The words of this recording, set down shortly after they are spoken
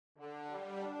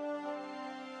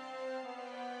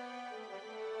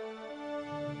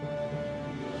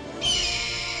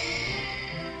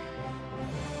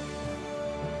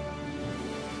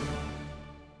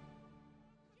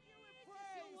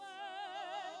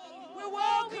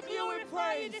to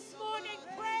glorify you this morning.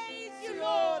 Praise you,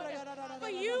 Lord. For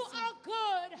you are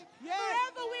good.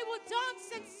 Forever we will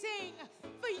dance and sing.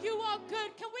 For you are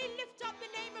good. Can we lift up the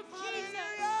name of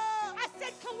Jesus? I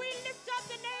said, can we lift up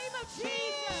the name of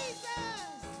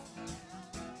Jesus?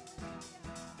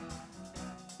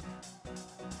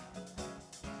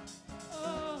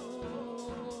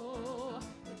 Oh,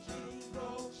 the King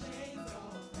broke chains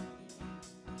on me.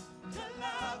 Your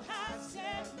love has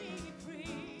set me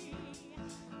free.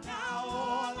 Now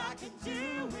all I can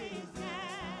do is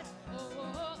ask. Your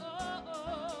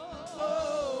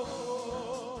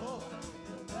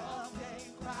love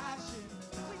came crashing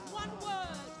with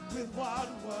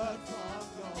one word from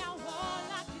God. Now all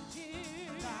I can do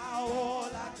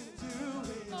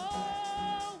is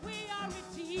we are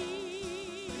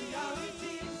redeemed. We are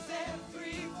redeemed, set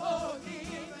free,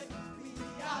 forgiven. We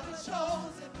are the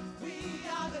chosen. We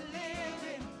are the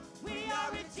living. We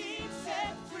are redeemed,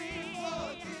 set free,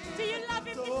 forgiven. Do you love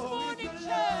him this morning,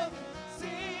 church?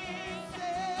 Sing.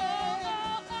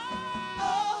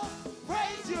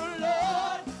 Praise you,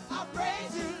 Lord. I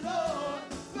praise you, Lord.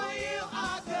 For you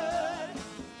are good.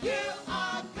 You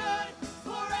are good.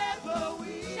 Forever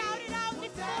we shout it out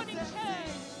this morning,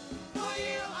 church. For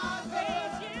you are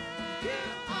good. You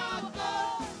are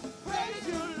good. Praise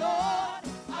you, Lord.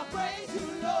 I praise you,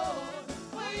 Lord.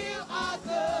 For you are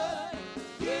good.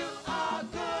 You are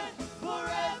good.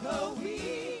 Forever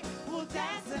we will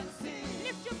dance and sing.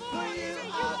 Lift your voice. For you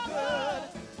are good.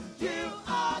 You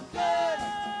are good.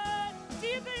 Do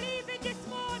you believe it this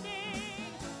morning?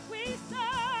 We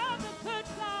serve a good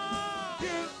God.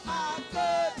 You are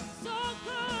good. So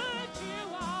good you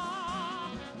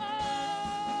are.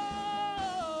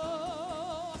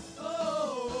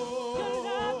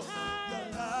 Your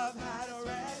love had a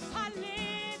rest. I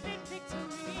live in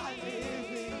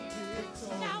victory.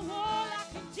 Now all I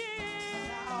can do.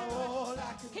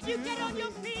 Can you get on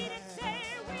your feet and say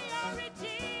we are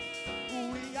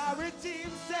redeemed? We are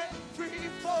redeemed, set free,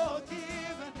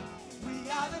 forgiven. We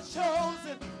are the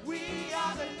chosen. We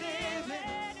are the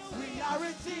living. We are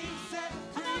redeemed, set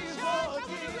free,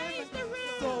 forgiven.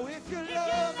 So if you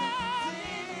love me,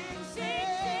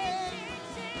 sing.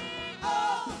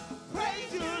 Oh,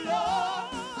 praise you, Lord.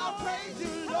 I praise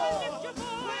you, Lord.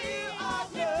 For you are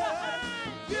good.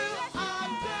 You are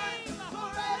good.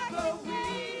 Forever we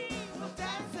will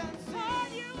dance and sing. For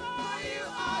you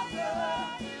are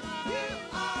good. You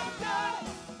are good.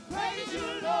 Praise you,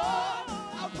 Lord.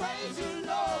 I praise you,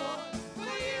 Lord.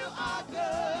 For you are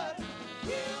good.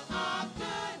 You are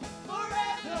good.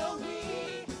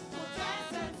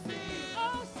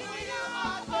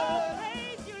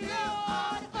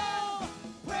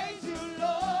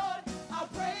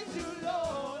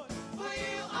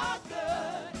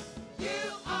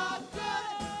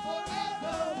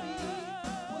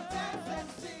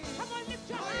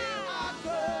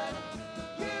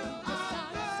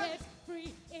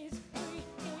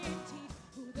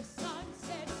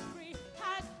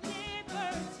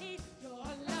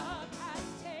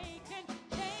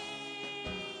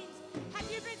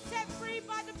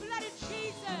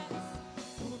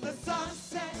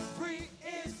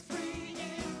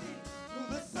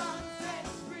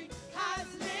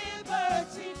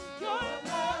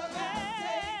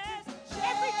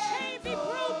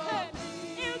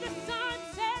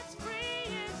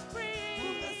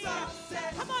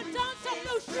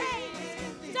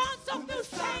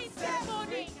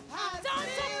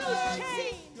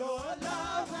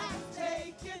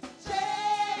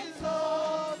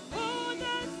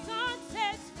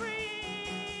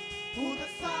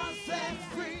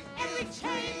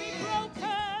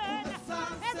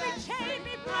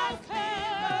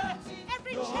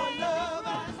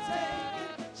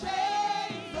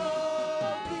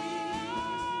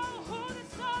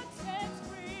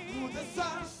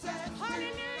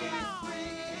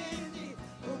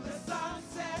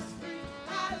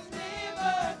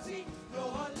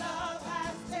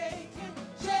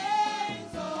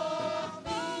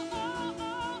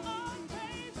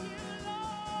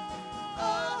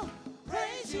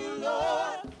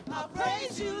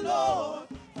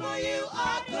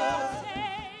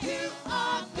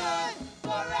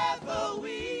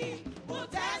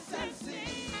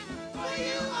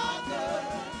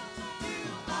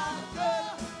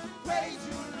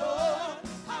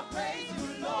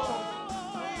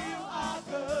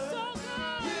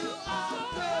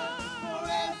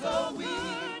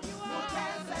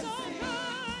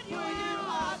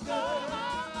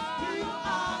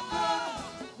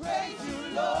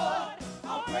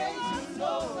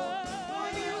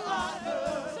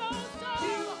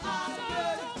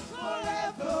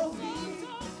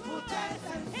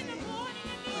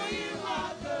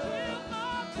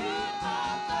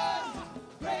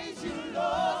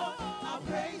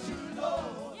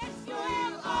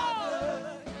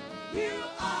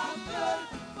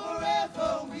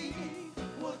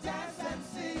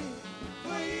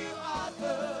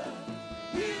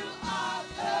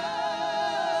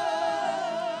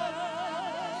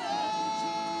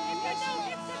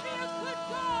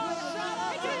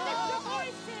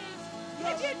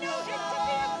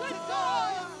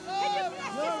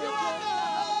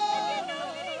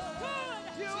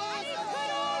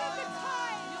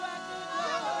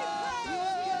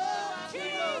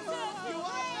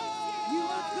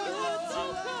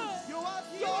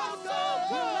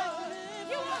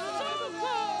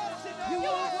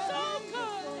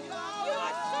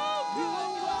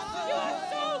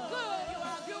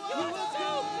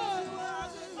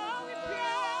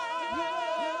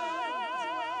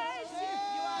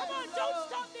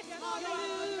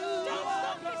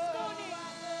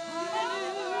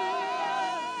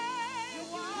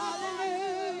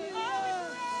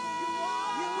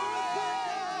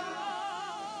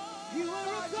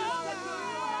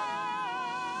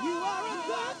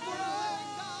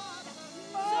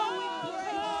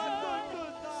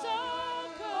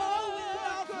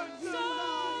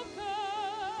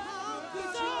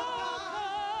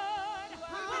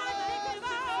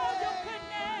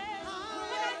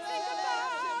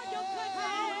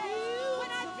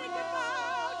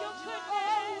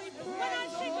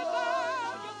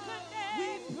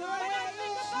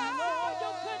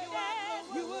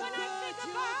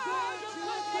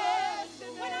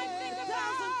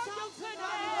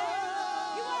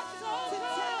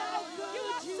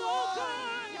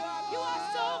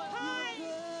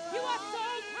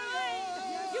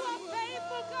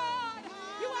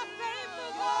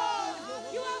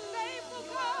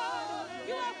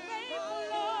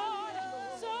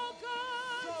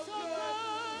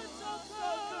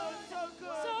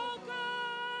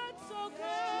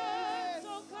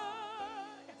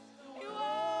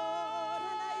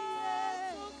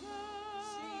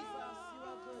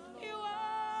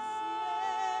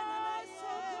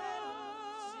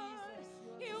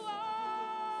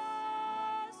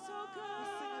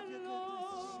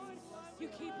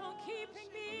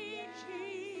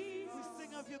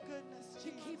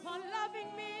 keep on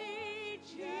loving me,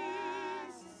 Jesus.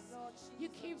 You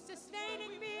keep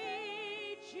sustaining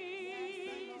me,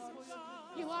 Jesus.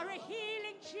 You are a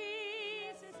healing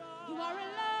Jesus. You are a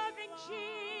loving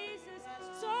Jesus.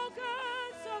 So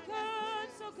good, so good,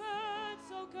 so good,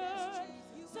 so good.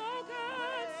 So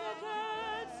good, so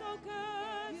good, so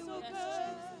good, so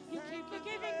good. You keep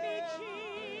forgiving me,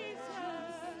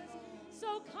 Jesus.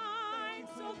 So kind,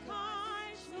 so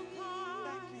kind, so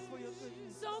kind. Thank you for your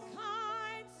goodness. So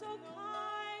kind, so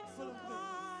kind, so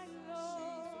kind,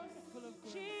 Lord. Full of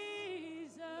grace.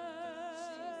 Jesus.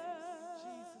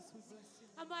 Jesus, we bless you.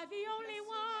 Am I the only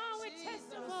one with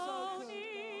testimony?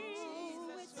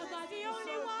 Am I the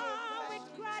only one with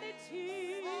gratitude?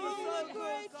 Jesus,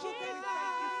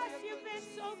 you've been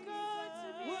so good to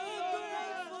me.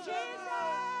 Jesus,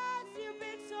 you've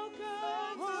been so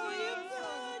good to me.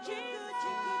 Jesus,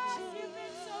 you've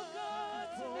been so good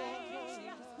to me.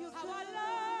 How I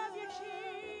love you,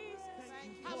 Jesus.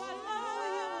 How I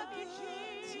love you,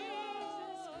 Jesus.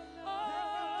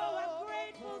 Oh, I'm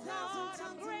grateful, God.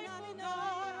 I'm grateful,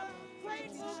 God. I'm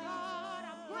grateful, God.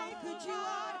 I'm grateful,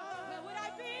 God. Where would I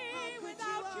be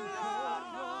without you, Lord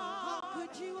God?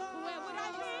 Where would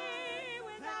I be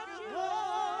without you,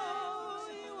 Lord?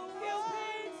 You've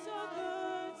been so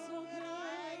good, so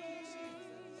good.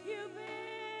 You've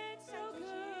been so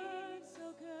good, so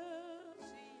good.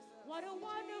 What a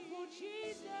wonderful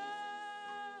Jesus.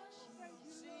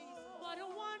 What a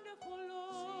wonderful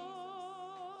Lord.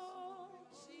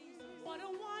 What a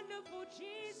wonderful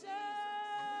Jesus.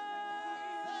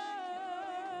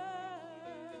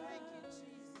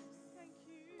 Thank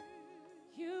you.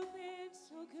 You've been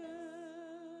so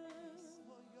good.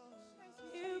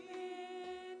 You've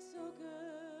been so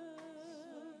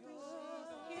good.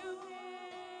 You've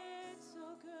been so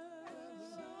good.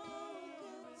 So good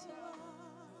to us.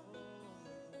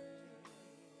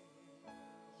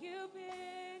 You've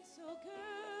been so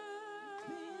good.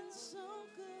 Been so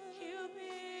good. You've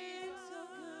been so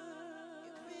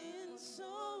good. You've been so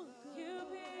good. You've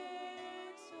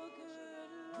been so good,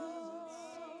 Lord.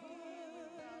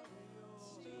 Thank you,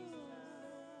 Jesus.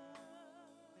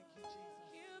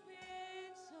 You've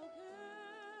been so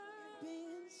good.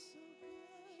 You've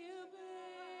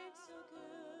been so good.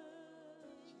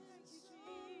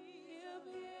 You've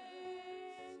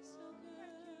been so good. You've been so good. Jesus, we bless you. We worship Jesus, we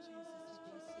reverence you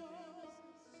this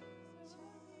morning.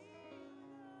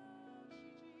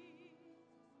 Hallelujah,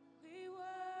 we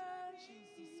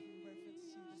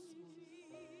praise your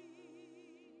name.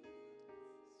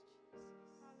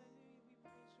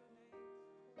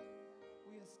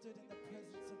 We are stood in the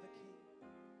presence of the King.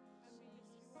 And we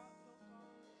lift you up, Lord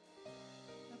God.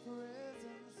 The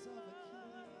presence of the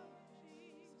King.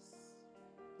 Jesus.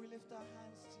 We lift our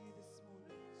hands to you this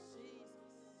morning.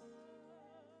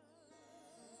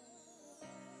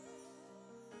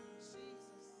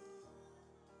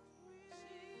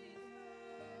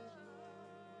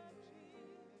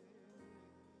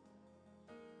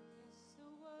 Yes, the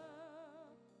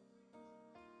world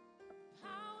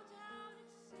bow down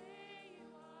and say you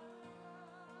are.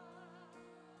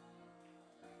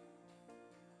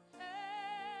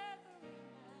 Every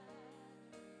man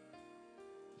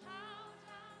bow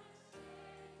down and say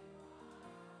you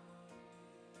are.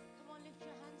 Come on, lift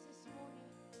your hands this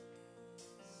morning.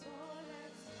 So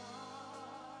let's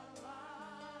start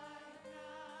right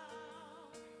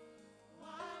now.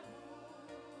 Why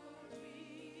would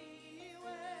we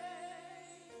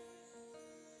wait?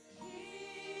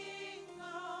 King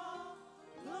of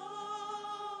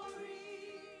glory,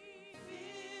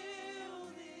 fill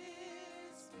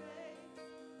this place.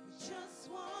 We just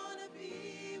want to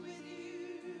be with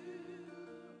you.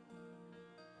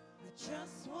 I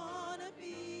just want to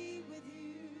be with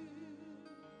you.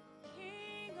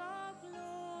 King of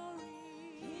glory.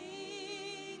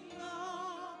 King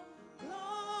of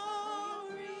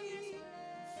glory.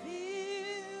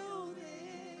 Fill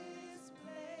this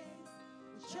place.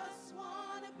 We just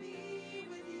want to be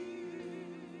with you.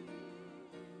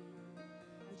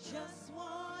 We just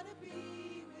want to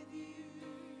be with you.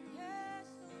 Yes,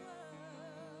 the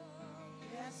world.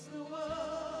 Yes, the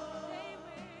world. They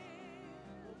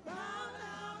will bow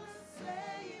down and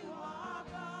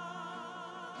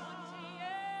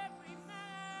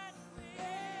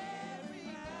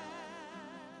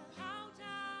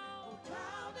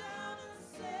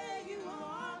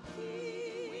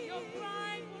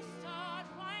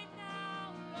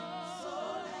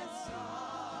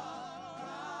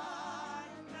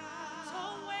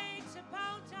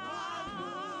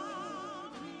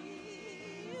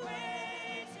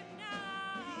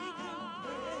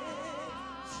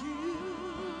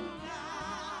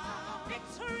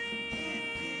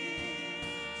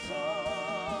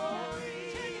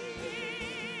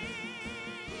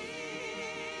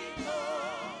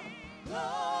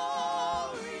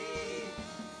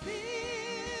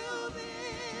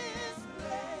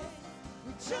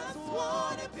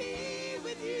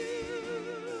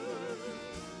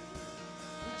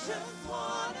just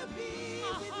wanna be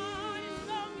My with heart you. is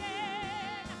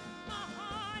longing. My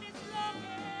heart is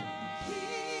longing.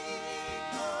 King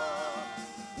of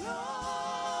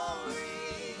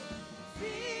glory,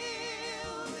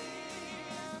 fill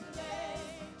this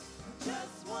place.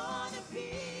 Just wanna be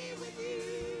with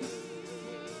you.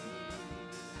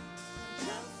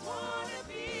 Just wanna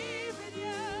be with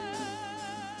you.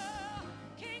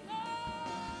 King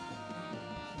of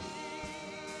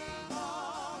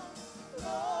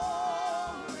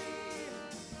Glory,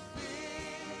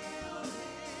 fill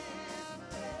this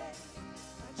place.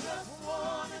 I just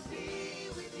wanna be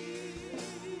with you.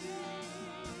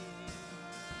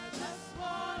 I just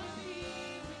wanna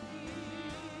be with you.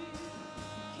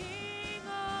 King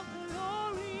of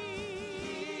glory.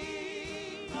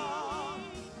 King of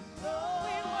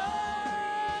We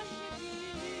worship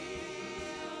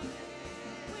you.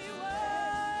 We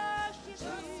worship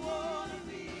Just you. wanna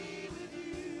be with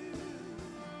you.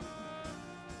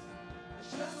 I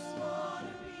just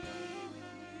wanna be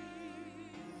with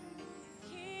you.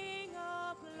 King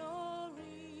of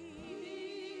glory.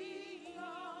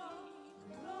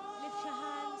 Lift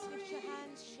your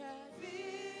hands, church.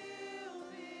 Fill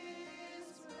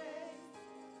this place.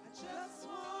 I just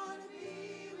wanna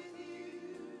be with you.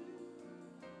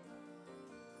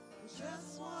 I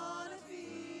just wanna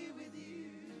be with you.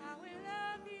 I will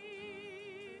love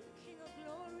you, King of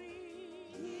glory.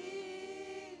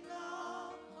 King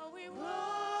of Oh, we glory,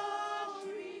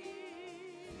 worship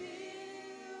you.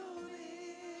 fill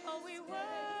this Oh, we place.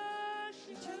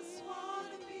 worship Just you.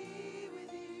 wanna be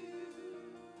with you.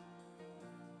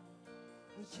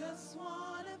 We just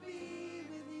wanna be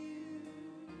with you.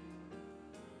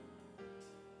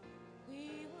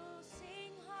 We will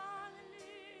sing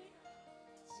hallelujah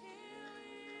till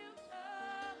you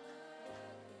come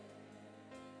again.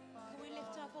 Can we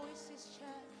lift our voices,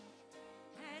 church?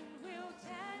 And we'll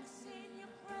dance in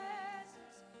your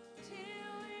presence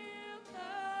till you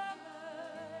come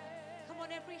again. Come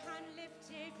on, every hand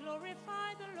lifted,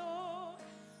 glorify the Lord.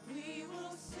 We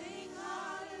will sing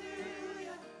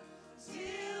hallelujah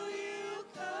till you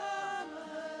come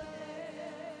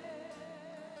again.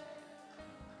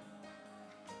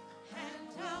 And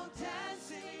I'll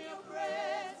dance in your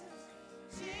presence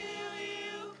till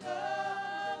you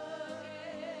come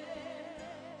again.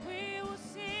 We will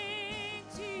sing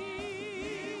to We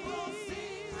you. will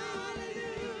sing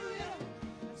hallelujah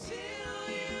till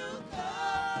you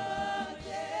come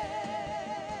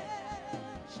again.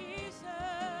 Jesus.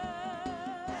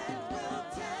 And we'll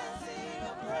dance in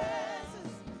your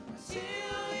presence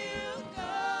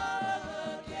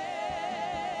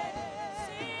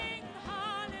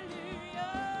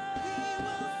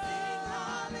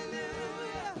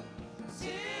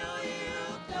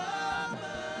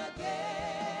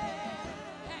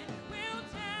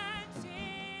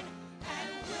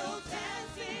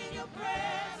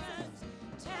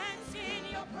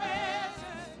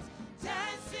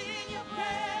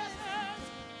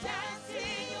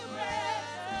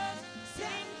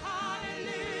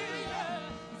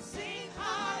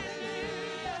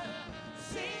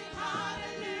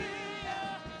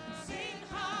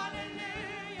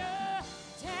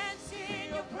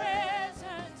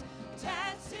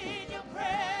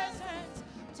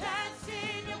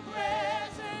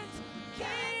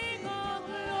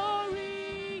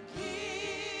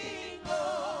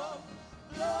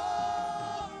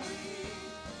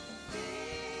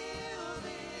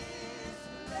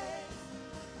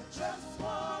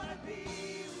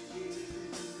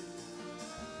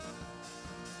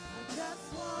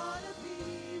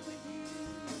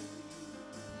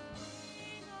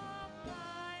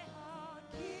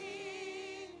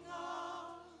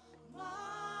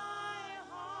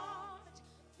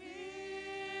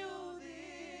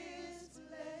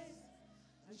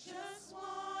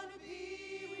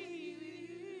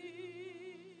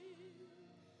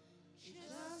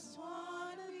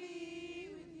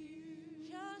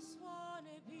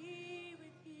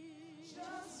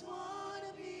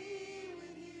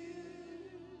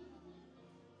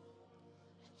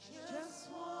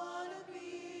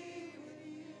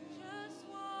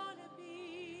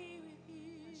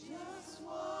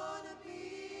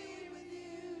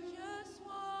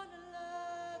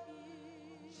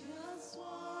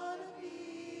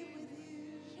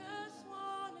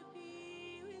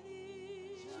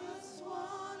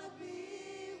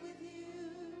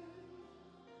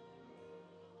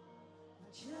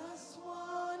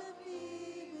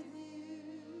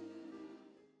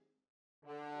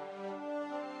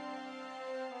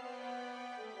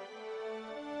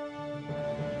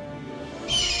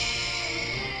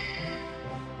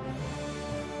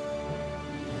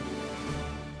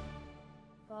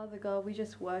God, we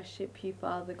just worship you,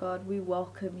 Father God. We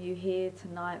welcome you here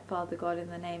tonight, Father God,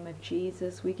 in the name of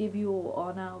Jesus. We give you all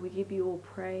honor. We give you all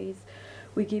praise.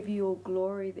 We give you all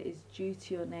glory that is due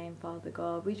to your name, Father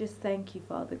God. We just thank you,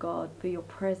 Father God, for your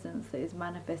presence that is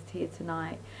manifest here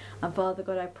tonight. And Father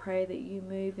God, I pray that you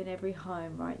move in every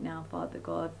home right now, Father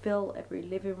God. Fill every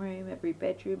living room, every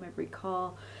bedroom, every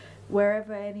car,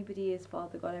 wherever anybody is,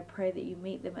 Father God. I pray that you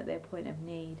meet them at their point of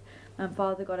need. And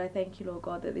Father God, I thank you, Lord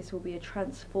God, that this will be a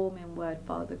transforming word,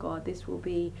 Father God. This will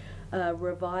be a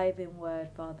reviving word,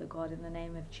 Father God, in the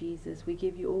name of Jesus. We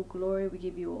give you all glory, we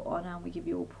give you all honor, and we give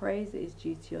you all praise that is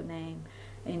due to your name.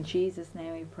 In Jesus'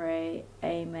 name we pray.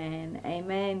 Amen.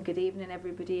 Amen. Good evening,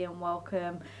 everybody, and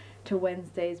welcome to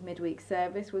Wednesday's midweek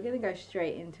service. We're going to go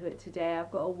straight into it today.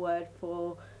 I've got a word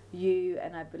for you,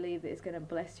 and I believe that it's going to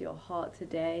bless your heart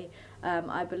today.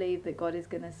 I believe that God is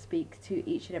going to speak to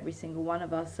each and every single one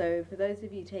of us. So for those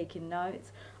of you taking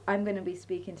notes, I'm going to be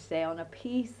speaking today on a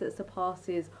peace that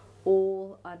surpasses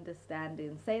all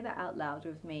understanding. Say that out loud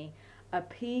with me. A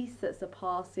peace that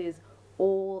surpasses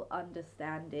all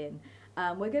understanding.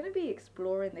 We're going to be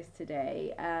exploring this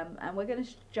today, and we're going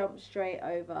to jump straight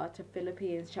over to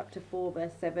Philippians chapter 4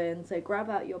 verse 7. So grab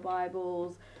out your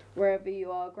Bibles wherever you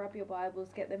are, grab your Bibles,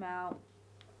 get them out.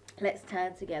 Let's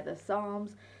turn together.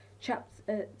 Philippians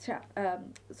chapter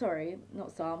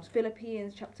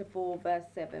 4 verse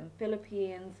 7.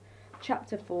 Philippians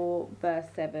chapter 4 verse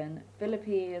 7.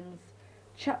 Philippians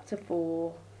chapter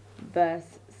 4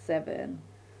 verse 7.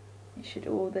 You should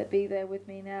all be there with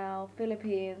me now.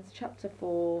 Philippians chapter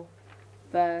 4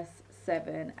 verse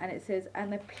 7. And it says,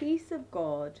 "And the peace of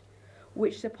God,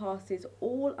 which surpasses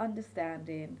all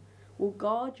understanding, will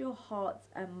guard your hearts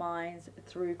and minds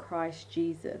through Christ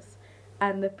Jesus."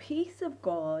 And the peace of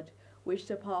God, which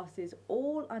surpasses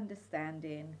all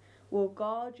understanding, will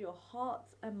guard your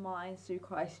hearts and minds through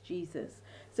Christ Jesus.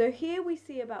 So here we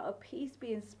see about a peace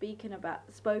being spoken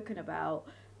about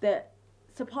that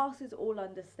surpasses all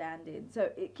understanding.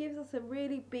 So it gives us a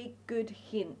really big good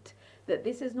hint that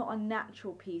this is not a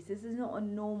natural peace, this is not a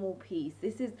normal peace,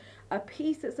 this is a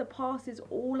peace that surpasses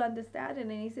all understanding.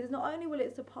 And he says not only will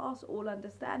it surpass all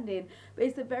understanding, but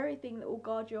it's the very thing that will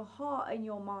guard your heart and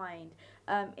your mind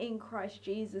in Christ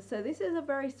Jesus. So this is a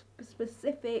very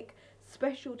specific,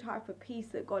 special type of peace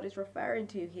that God is referring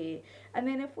to here. And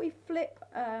then if we flip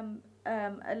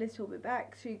a little bit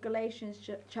back to Galatians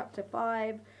chapter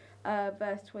 5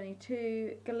 verse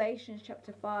 22, Galatians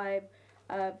chapter 5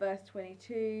 verse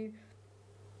 22,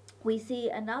 we see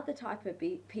another type of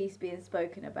peace being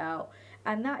spoken about,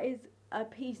 and that is a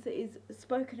peace that is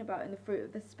spoken about in the fruit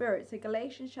of the Spirit. So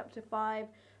Galatians chapter 5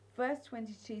 verse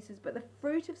 22 says, "But the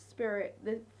fruit of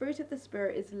the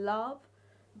Spirit is love,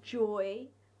 joy,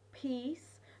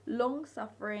 peace,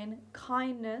 long-suffering,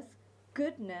 kindness,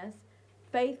 goodness,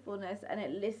 faithfulness," and it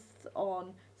lists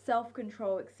on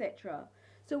self-control, etc.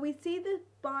 So we see the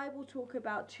Bible talk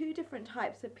about two different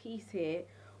types of peace here.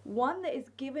 One that is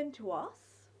given to us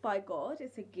by God,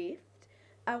 it's a gift,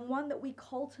 and one that we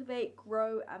cultivate,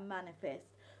 grow, and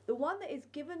manifest. The one that is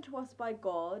given to us by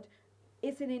God,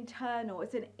 it's an internal,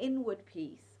 it's an inward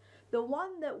peace. The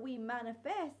one that we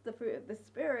manifest, the fruit of the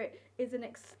Spirit, is an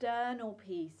external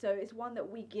peace. So it's one that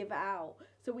we give out.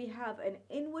 So we have an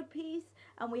inward peace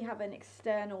and we have an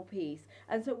external peace.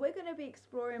 And so we're going to be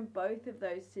exploring both of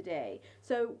those today.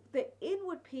 So the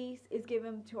inward peace is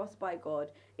given to us by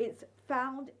God. It's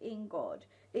found in God.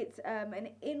 It's an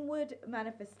inward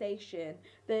manifestation.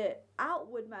 The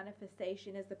outward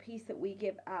manifestation is the peace that we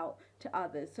give out to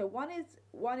others. So one is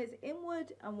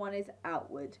inward and one is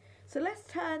outward. So let's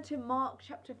turn to Mark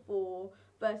chapter 4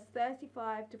 verse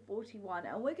 35 to 41,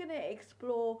 and we're going to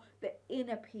explore the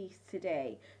inner peace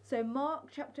today. So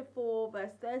Mark chapter 4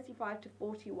 verse 35 to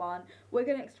 41, we're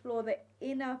going to explore the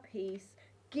inner peace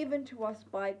given to us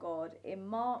by God in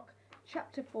Mark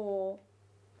chapter 4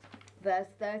 verse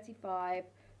 35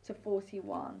 to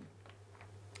 41.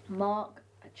 Mark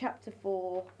chapter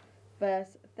 4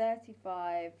 verse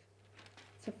 35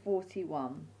 to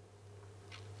 41.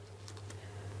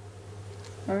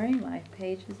 Sorry, my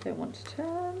pages don't want to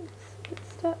turn.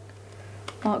 It's stuck.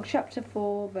 Mark chapter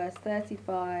 4 verse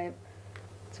 35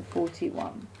 to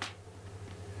 41.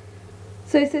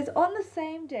 So it says, "On the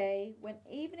same day when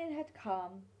evening had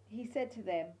come, he said to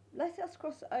them, 'Let us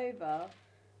cross over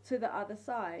to the other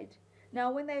side.'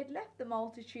 Now when they had left the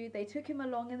multitude, they took him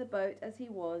along in the boat as he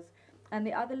was, and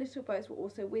the other little boats were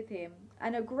also with him.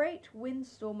 And a great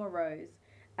windstorm arose,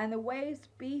 and the waves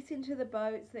beat into the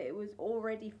boat so that it was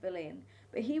already filling.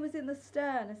 But he was in the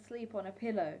stern, asleep on a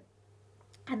pillow.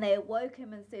 And they awoke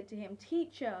him and said to him,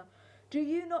 'Teacher, do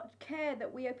you not care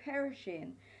that we are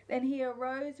perishing?' Then he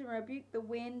arose and rebuked the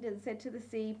wind and said to the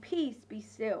sea, "Peace, be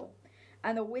still."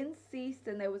 And the wind ceased,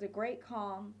 and there was a great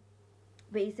calm.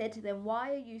 But he said to them,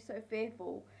 "Why are you so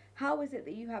fearful? How is it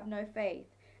that you have no faith?"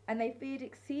 And they feared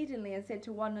exceedingly and said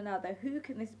to one another, "Who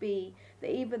can this be,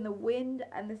 that even the wind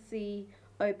and the sea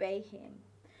obey him?"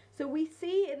 So we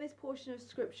see in this portion of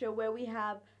scripture where we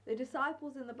have the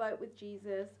disciples in the boat with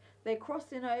Jesus. They're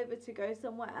crossing over to go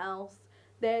somewhere else.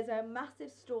 There's a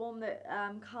massive storm that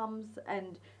comes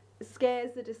and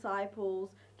scares the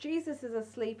disciples. Jesus is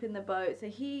asleep in the boat, so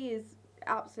he is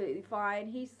absolutely fine.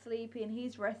 He's sleeping,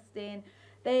 he's resting.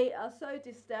 They are so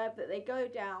disturbed that they go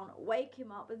down, wake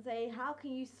him up and say, "How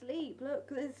can you sleep? Look,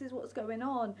 this is what's going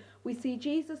on." We see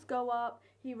Jesus go up,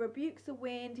 he rebukes the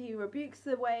wind, he rebukes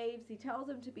the waves, he tells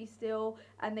them to be still,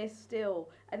 and they're still.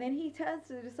 And then he turns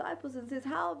to the disciples and says,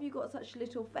 "How have you got such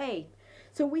little faith?"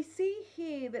 So we see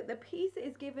here that the peace that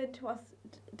is given to us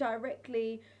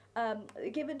directly,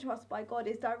 given to us by God,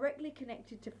 is directly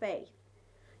connected to faith.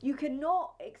 You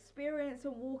cannot experience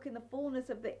and walk in the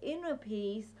fullness of the inner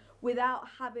peace without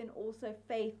having also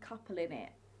faith coupling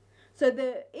it. So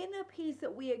the inner peace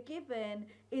that we are given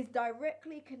is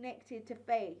directly connected to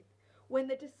faith. When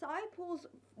the disciples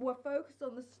were focused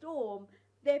on the storm,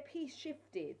 their peace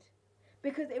shifted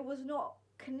because it was not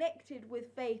connected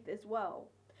with faith as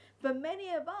well. For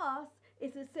many of us,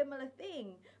 it's a similar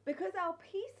thing. Because our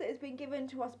peace that has been given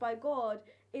to us by God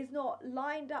is not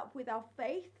lined up with our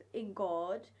faith in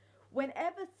God,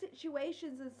 whenever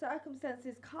situations and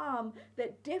circumstances come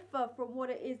that differ from what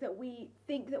it is that we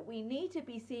think that we need to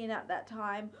be seeing at that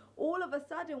time, all of a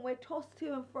sudden we're tossed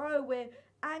to and fro, we're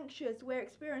anxious, we're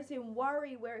experiencing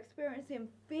worry, we're experiencing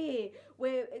fear,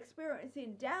 we're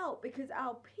experiencing doubt, because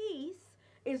our peace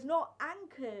is not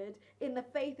anchored in the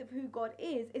faith of who God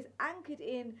is. It's anchored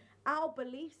in our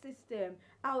belief system,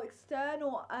 our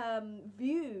external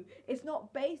view. It's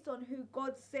not based on who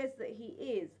God says that he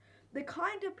is. The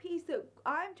kind of peace that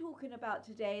I'm talking about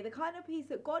today, the kind of peace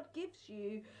that God gives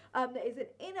you, that is an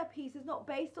inner peace, is not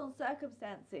based on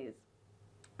circumstances.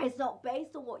 It's not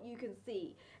based on what you can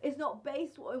see. It's not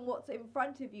based on what's in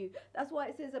front of you. That's why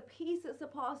it says a peace that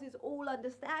surpasses all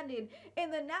understanding. In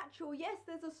the natural, yes,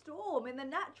 there's a storm. In the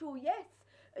natural, yes,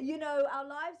 our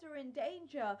lives are in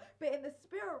danger. But in the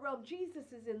spirit realm,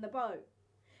 Jesus is in the boat.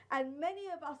 And many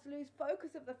of us lose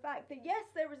focus of the fact that, yes,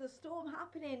 there is a storm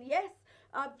happening. Yes,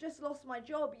 I've just lost my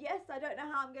job. Yes, I don't know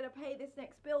how I'm going to pay this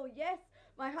next bill. Yes,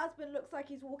 my husband looks like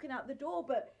he's walking out the door.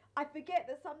 But I forget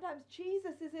that sometimes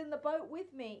Jesus is in the boat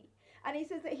with me. And he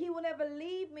says that he will never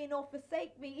leave me nor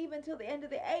forsake me even till the end of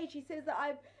the age. He says that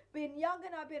I've been young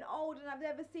and I've been old, and I've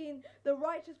never seen the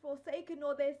righteous forsaken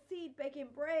nor their seed begging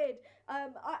bread.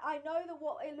 I know that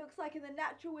what it looks like in the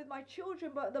natural with my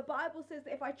children, but the Bible says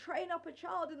that if I train up a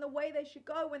child in the way they should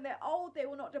go, when they're old, they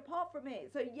will not depart from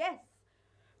it. So yes,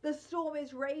 the storm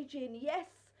is raging. Yes,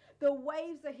 the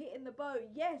waves are hitting the boat.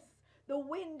 Yes, the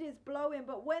wind is blowing.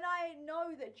 But when I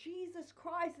know that Jesus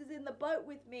Christ is in the boat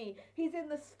with me, he's in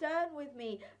the stern with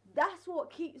me, that's what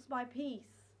keeps my peace.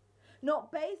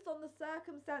 Not based on the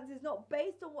circumstances, not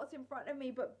based on what's in front of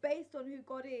me, but based on who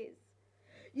God is.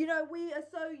 We are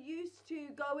so used to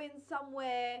going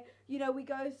somewhere, we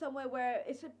go somewhere where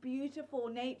it's a beautiful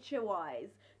nature-wise.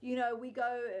 We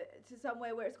go to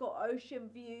somewhere where it's got ocean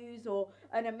views or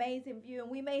an amazing view, and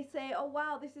we may say, "Oh,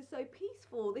 wow, this is so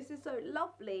peaceful. This is so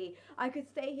lovely. I could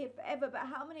stay here forever." But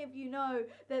how many of you know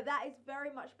that that is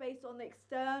very much based on the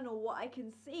external, what I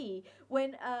can see?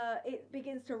 When it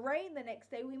begins to rain the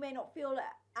next day, we may not feel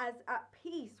as at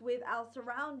peace with our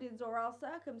surroundings or our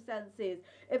circumstances.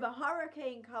 If a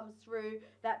hurricane comes through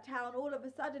that town, all of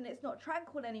a sudden it's not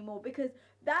tranquil anymore, because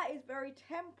that is very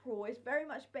temporal. It's very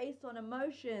much based on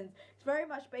emotions. It's very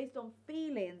much based on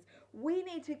feelings. We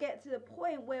need to get to the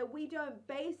point where we don't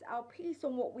base our peace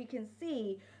on what we can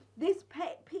see. This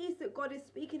peace that God is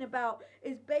speaking about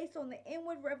is based on the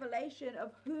inward revelation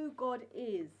of who God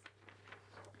is.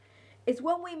 It's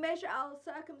when we measure our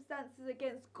circumstances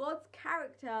against God's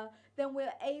character, then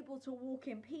we're able to walk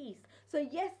in peace. So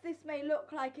yes, this may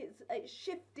look like it's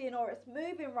shifting or it's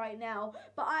moving right now,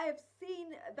 but I have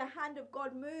seen the hand of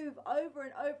God move over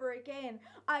and over again.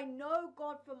 I know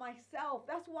God for myself.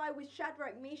 That's why with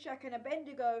Shadrach, Meshach, and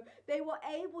Abednego, they were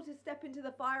able to step into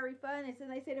the fiery furnace,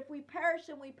 and they said, "If we perish,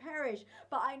 then we perish.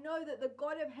 But I know that the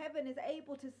God of heaven is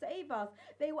able to save us."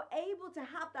 They were able to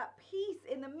have that peace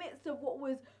in the midst of what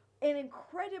was an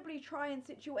incredibly trying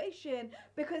situation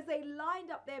because they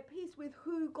lined up their peace with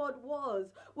who God was.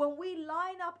 When we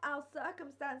line up our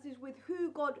circumstances with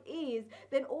who God is,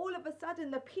 then all of a sudden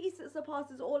the peace that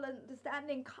surpasses all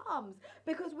understanding comes,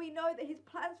 because we know that his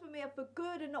plans for me are for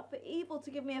good and not for evil, to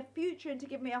give me a future and to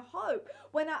give me a hope.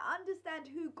 When I understand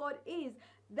who God is,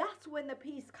 that's when the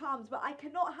peace comes. But I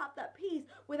cannot have that peace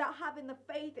without having the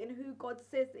faith in who God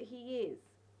says that he is.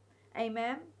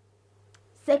 Amen.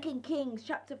 2 Kings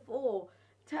chapter 4.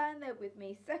 Turn there with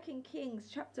me. 2 Kings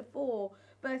chapter 4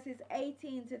 verses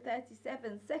 18 to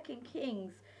 37. 2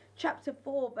 Kings chapter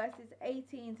 4 verses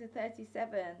 18 to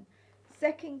 37.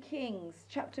 2 Kings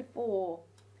chapter 4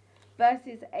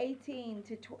 verses 18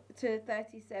 to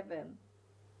 37.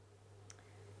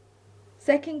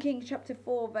 2 Kings chapter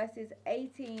 4 verses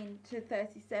 18 to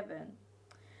 37.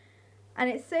 And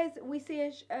it says, we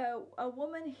see a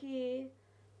woman here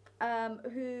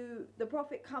who the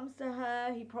prophet comes to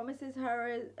her. He promises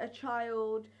her a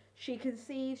child. She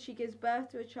conceives, she gives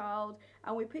birth to a child,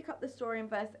 and we pick up the story in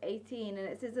verse 18, and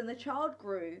it says, and the child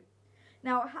grew.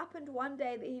 Now it happened one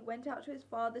day that he went out to his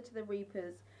father to the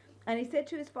reapers, and he said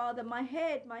to his father, my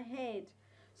head, my head.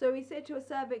 So he said to a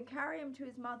servant, carry him to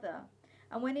his mother.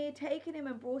 And when he had taken him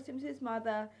and brought him to his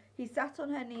mother, he sat on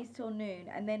her knees till noon,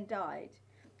 and then died.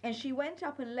 And she went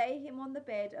up and lay him on the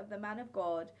bed of the man of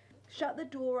God, shut the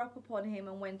door up upon him,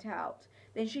 and went out.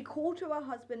 Then she called to her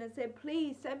husband and said,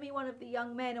 please send me one of the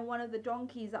young men and one of the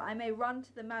donkeys, that I may run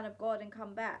to the man of God and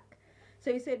come back.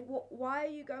 So he said, why are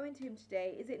you going to him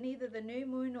today? Is it neither the new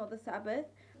moon nor the Sabbath?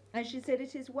 And she said,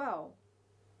 it is well.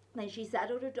 Then she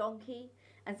saddled a donkey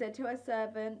and said to her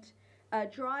servant,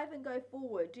 drive and go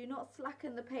forward. Do not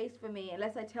slacken the pace for me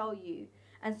unless I tell you.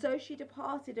 And so she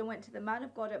departed and went to the man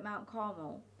of God at Mount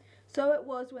Carmel. So it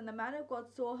was, when the man of God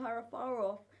saw her afar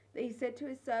off, that he said to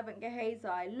his servant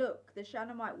Gehazi, look, the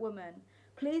Shunammite woman,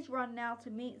 please run now to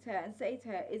meet her and say to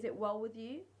her, is it well with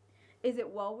you? Is it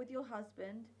well with your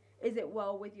husband? Is it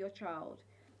well with your child?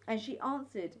 And she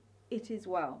answered, it is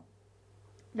well.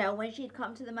 Now when she had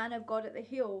come to the man of God at the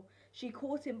hill, she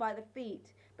caught him by the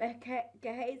feet, but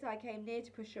Gehazi came near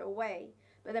to push her away.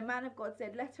 But the man of God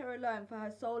said, let her alone, for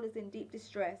her soul is in deep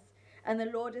distress, and the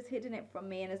Lord has hidden it from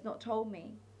me and has not told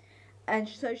me. And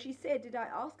so she said, did I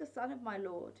ask a son of my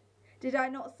Lord? Did I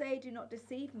not say, do not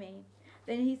deceive me?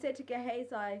 Then he said to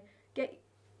Gehazi, did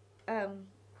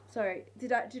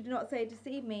not say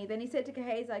deceive me? Then he said to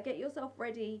Gehazi, get yourself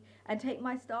ready and take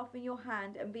my staff in your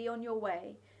hand and be on your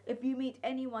way. If you meet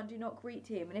anyone, do not greet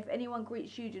him, and if anyone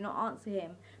greets you, do not answer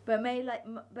him, but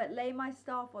lay my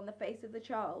staff on the face of the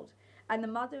child. And the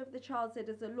mother of the child said,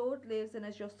 as the Lord lives and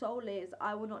as your soul lives,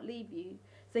 I will not leave you.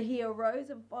 So he arose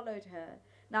and followed her.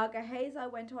 Now Gehazi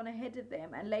went on ahead of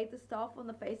them and laid the staff on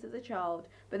the face of the child,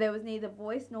 but there was neither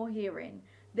voice nor hearing.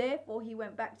 Therefore he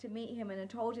went back to meet him and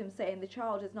told him, saying, the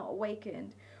child has not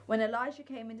awakened. When Elisha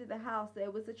came into the house,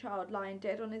 there was the child lying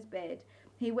dead on his bed.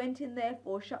 He went in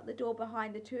therefore, shut the door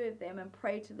behind the two of them, and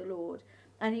prayed to the Lord.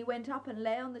 And he went up and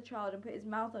lay on the child, and put his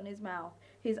mouth on his mouth,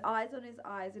 his eyes on his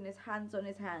eyes, and his hands on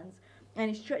his hands. And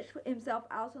he stretched himself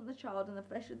out on the child, and the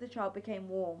flesh of the child became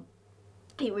warm.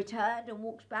 He returned and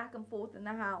walked back and forth in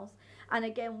the house, and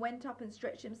again went up and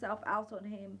stretched himself out on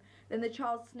him. Then the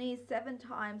child sneezed 7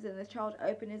 times, and the child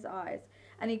opened his eyes.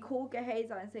 And he called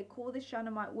Gehazi and said, call this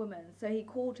Shunammite woman. So he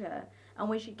called her, and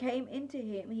when she came into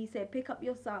him, he said, pick up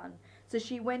your son. So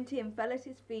she went in, fell at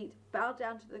his feet, bowed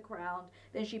down to the ground.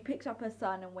 Then she picked up her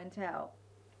son and went out.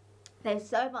 There's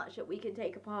so much that we can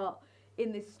take apart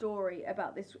in this story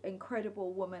about this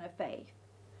incredible woman of faith.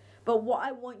 But what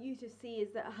I want you to see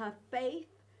is that her faith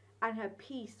and her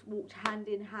peace walked hand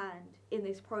in hand in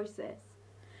this process.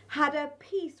 Had her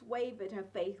peace wavered, her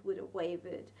faith would have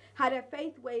wavered. Had her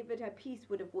faith wavered, her peace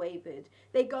would have wavered.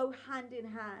 They go hand in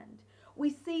hand. We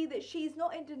see that she's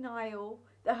not in denial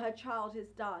that her child has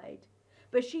died,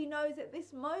 but she knows at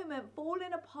this moment,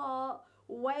 falling apart,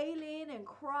 wailing and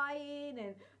crying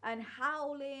and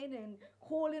howling and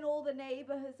calling all the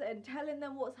neighbors and telling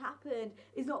them what's happened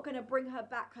is not going to bring her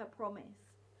back her promise.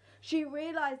 She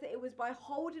realized that it was by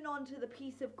holding on to the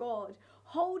peace of God,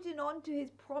 holding on to his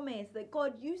promise that,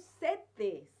 God, you said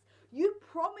this. You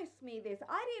promised me this.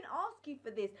 I didn't ask you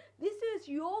for this. This is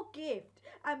your gift.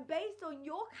 And based on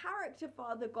your character,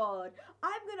 Father God,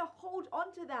 I'm going to hold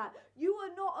on to that. You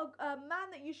are not a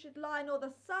man that you should lie, nor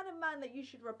the son of man that you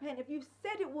should repent. If you've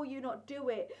said it, will you not do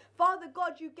it? Father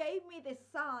God, you gave me this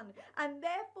son. And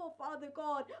therefore, Father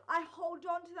God, I hold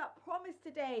on to that promise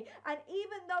today. And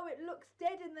even though it looks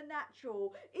dead in the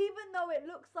natural, even though it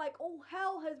looks like all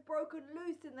hell has broken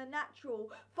loose in the natural,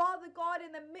 Father God,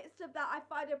 in the midst of that, I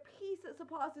find a peace that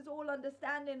surpasses all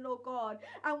understanding, Lord God.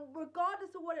 And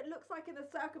regardless of what it looks like in the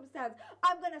circumstance,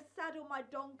 I'm going to saddle my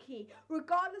donkey.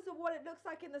 Regardless of what it looks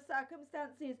like in the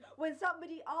circumstances, when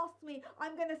somebody asks me,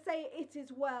 I'm going to say it is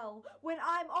well. When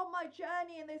I'm on my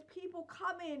journey and there's people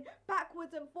coming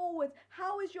backwards and forwards,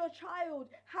 how is your child?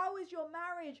 How is your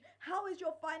marriage? How is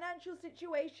your financial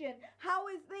situation? How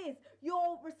is this?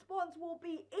 Your response will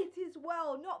be, it is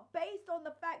well, not based on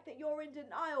the fact that you're in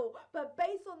denial, but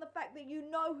based on the fact that you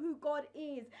know who God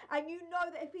is, and you know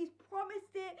that if he's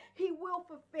promised it, he will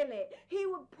fulfill it. He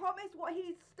will promise what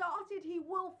he's started, he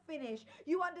will finish.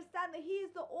 You understand that he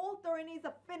is the author and he's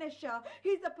a finisher.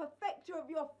 He's the perfecter of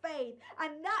your faith,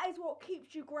 and that is what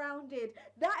keeps you grounded.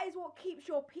 That is what keeps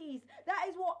your peace. That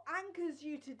is what anchors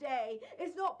you today.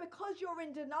 It's not because you're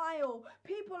in denial.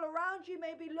 People around you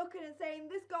may be looking and saying,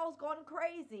 this girl's gone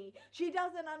crazy. She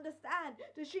doesn't understand.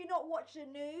 Does she not watch the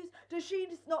news? Does she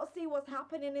just not see what's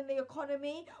happening in the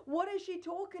economy? What is she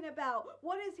talking about?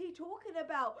 What is he talking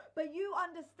about? But you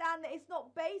understand that it's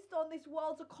not based on this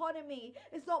world's economy.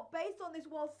 It's not based on this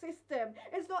world system.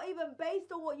 It's not even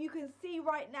based on what you can see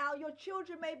right now. Your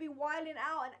children may be wilding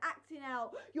out and acting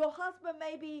out. Your husband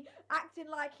may be acting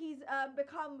like he's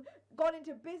gone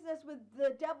into business with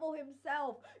the devil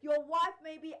himself. Your wife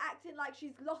may be acting like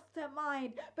she's lost her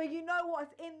mind. But you know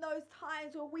what's in those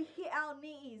times when we hit our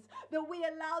knees, that we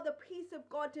allow the peace of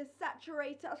God to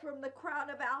saturate us from the crown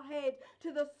of our head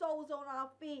to the soles on our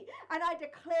feet. And I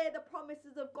declare the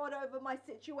promises of God over my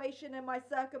situation and my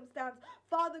circumstance.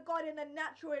 Father God, in the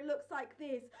natural it looks like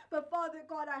this, but Father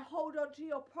God, I hold on to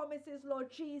your promises,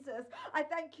 Lord Jesus. I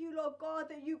thank you, Lord God,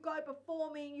 that you go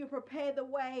before me and you prepare the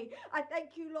way. I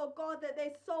thank you, Lord God, that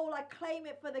their soul, I claim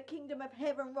it for the kingdom of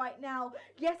heaven right now.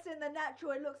 Yes, in the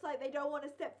natural it looks like they don't want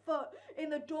to step foot in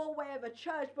the doorway of a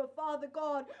church, but Father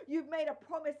God, you've made a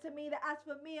promise to me that as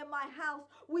for me and my house,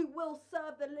 we will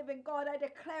serve the living God. I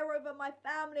declare over my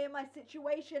family and my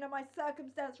situation and my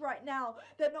circumstance right now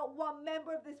that not one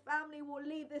member of this family will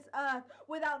leave this earth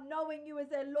without knowing you as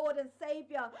their Lord and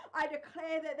Savior. I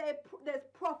declare that there's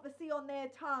prophecy on their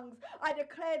tongues. I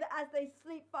declare that as they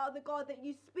sleep, Father God, that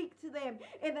you speak to them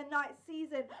in the night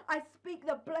season. I speak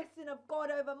the blessing of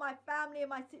God over my family and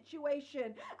my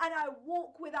situation, and I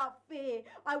walk without fear.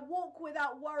 I walk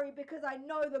without worry because I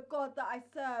know the God that I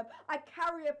serve. I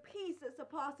carry a peace that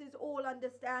surpasses all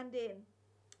understanding.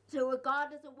 So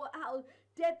regardless of how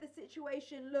dead the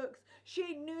situation looks,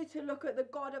 she knew to look at the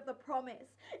God of the promise.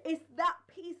 It's that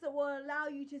peace that will allow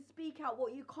you to speak out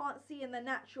what you can't see in the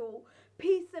natural.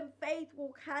 Peace and faith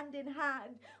walk hand in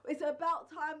hand. It's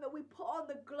about time that we put on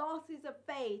the glasses of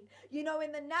faith. You know,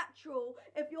 in the natural,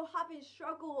 if you're having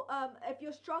struggle, if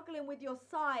you're struggling with your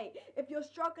sight, if you're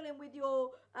struggling with your,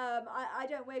 I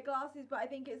don't wear glasses, but I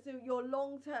think it's your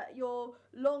long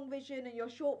vision and your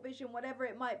short vision, whatever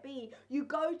it might be. You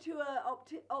go to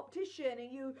an optician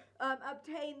and you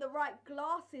obtain the right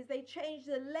glasses. They change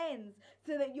the lens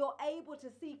so that you're able to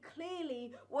see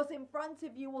clearly what's in front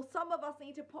of you. Well, some of us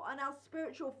need to put on our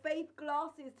spiritual faith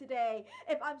glasses today.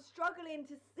 If I'm struggling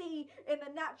to see in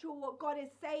the natural what God is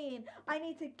saying, I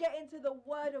need to get into the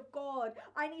Word of God.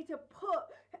 I need to put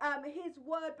His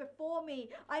Word before me.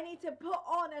 I need to put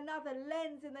on another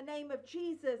lens in the name of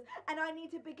Jesus, and I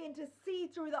need to begin to see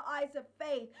through the eyes of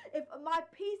faith. If my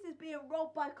peace is being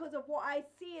robbed because of what I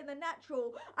see in the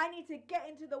natural, I need to get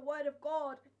into the Word of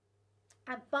God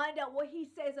and find out what He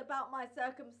says about my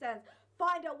circumstance.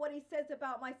 Find out what He says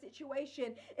about my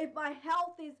situation. If my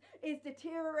health is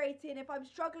deteriorating, if I'm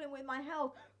struggling with my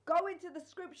health, go into the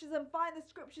scriptures and find the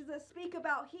scriptures that speak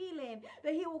about healing,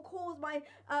 that He will cause my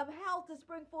health to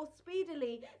spring forth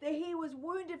speedily, that He was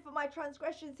wounded for my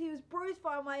transgressions, He was bruised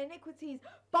for my iniquities,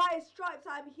 by His stripes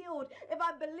I am healed. If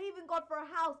I'm believing God for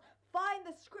a house, find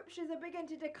the scriptures and begin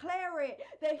to declare it,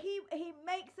 that he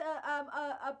makes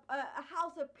a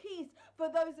house of peace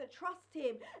for those that trust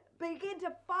Him. Begin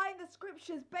to find the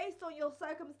scriptures based on your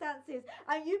circumstances,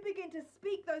 and you begin to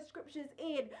speak those scriptures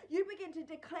in. You begin to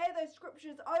declare those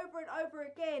scriptures over and over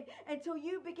again until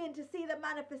you begin to see the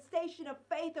manifestation of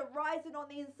faith arising on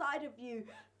the inside of you.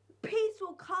 Peace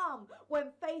will come when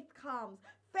faith comes.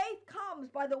 Faith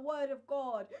comes by the word of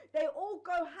God. They all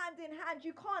go hand in hand.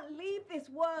 You can't leave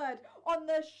this word on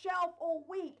the shelf all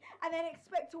week and then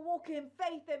expect to walk in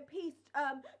faith and peace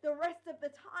the rest of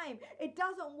the time. It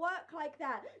doesn't work like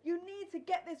that. You need to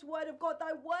get this word of God.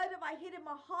 Thy word have I hid in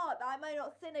my heart that I may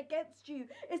not sin against you.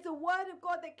 It's the word of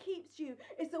God that keeps you.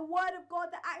 It's the word of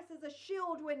God that acts as a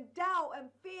shield when doubt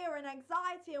and fear and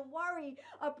anxiety and worry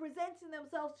are presenting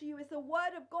themselves to you. It's the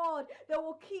word of God that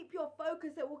will keep your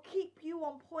focus, that will keep you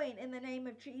on point in the name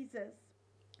of Jesus.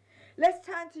 Let's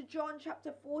turn to John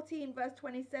chapter 14 verse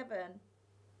 27.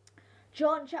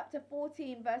 John chapter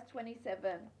 14 verse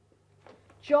 27.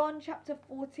 John chapter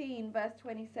 14 verse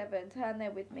 27. Turn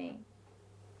there with me.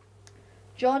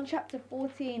 John chapter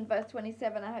 14 verse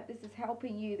 27. I hope this is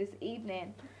helping you this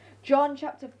evening. John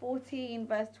chapter 14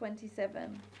 verse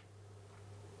 27.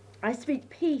 I speak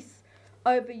peace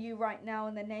over you right now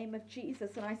in the name of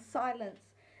Jesus, and I silence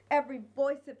every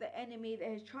voice of the enemy that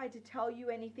has tried to tell you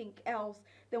anything else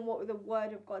than what the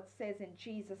word of God says in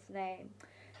Jesus' name.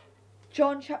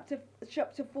 John chapter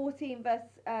 14 verse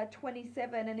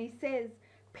 27, and he says,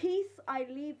 peace I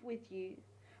leave with you,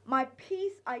 my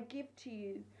peace I give to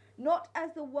you, not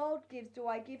as the world gives do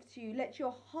I give to you. Let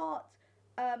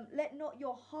not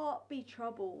your heart be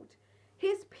troubled.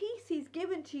 His peace he's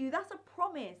given to you. That's a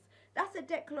promise. That's a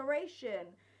declaration.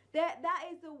 That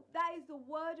is the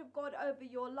word of God over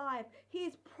your life. He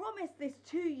has promised this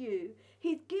to you.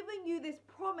 He's given you this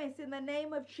promise in the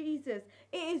name of Jesus.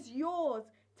 It is yours.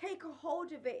 Take a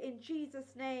hold of it in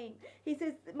Jesus' name. He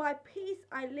says, my peace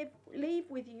I leave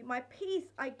with you. My peace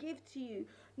I give to you.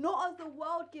 Not as the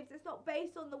world gives. It's not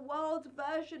based on the world's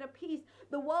version of peace.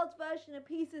 The world's version of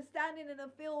peace is standing in a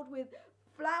field with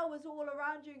flowers all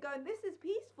around you and going, this is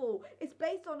peaceful. It's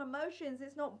based on emotions.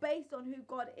 It's not based on who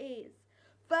God is.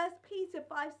 1 Peter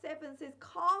 5:7 says,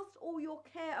 cast all your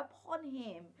care upon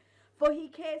him, for he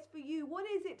cares for you. What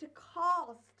is it to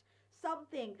cast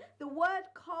something? The word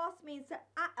cast means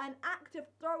an act of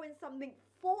throwing something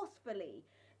forcefully.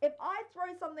 If I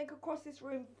throw something across this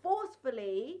room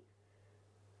forcefully,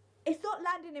 it's not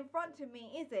landing in front of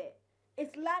me, is it?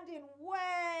 It's landing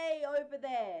way over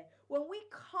there. When we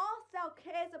cast our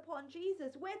cares upon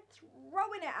Jesus, we're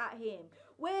throwing it at him.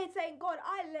 We're saying, God,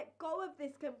 I let go of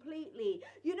this completely.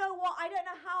 You know what? I don't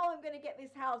know how I'm going to get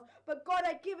this house, but God,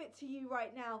 I give it to you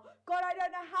right now. God, I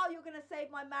don't know how you're going to save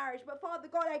my marriage, but Father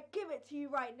God, I give it to you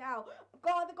right now.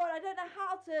 Father God, I don't know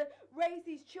how to raise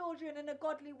these children in a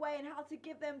godly way and how to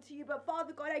give them to you, but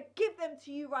Father God, I give them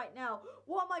to you right now.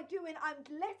 What am I doing? I'm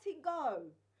letting go.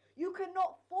 You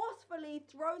cannot forcefully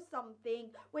throw something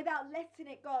without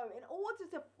letting it go. In order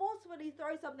to forcefully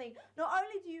throw something, not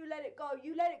only do you let it go,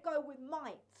 you let it go with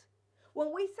might.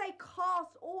 When we say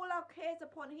cast all our cares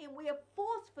upon him, we are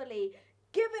forcefully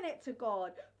giving it to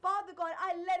God. Father God,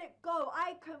 I let it go.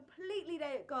 I completely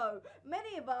let it go.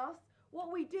 Many of us,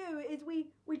 what we do is we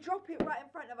drop it right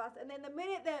in front of us, and then the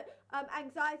minute that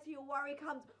anxiety or worry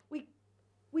comes,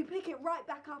 we pick it right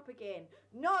back up again.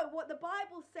 No, what the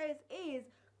Bible says is,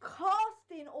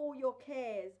 casting all your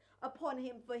cares upon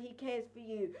him, for he cares for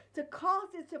you. To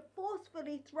cast is to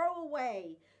forcefully throw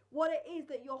away what it is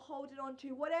that you're holding on to,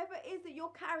 whatever it is that you're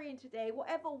carrying today,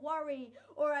 whatever worry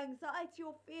or anxiety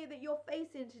or fear that you're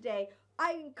facing today.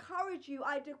 I encourage you,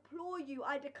 I deplore you,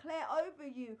 I declare over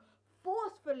you,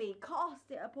 forcefully cast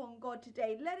it upon God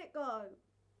today. Let it go.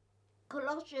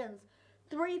 Colossians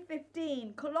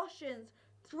 3:15. Colossians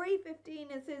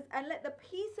 3:15, it says, and let the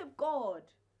peace of God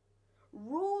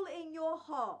rule in your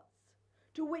hearts,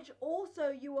 to which also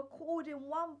you are called in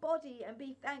one body, and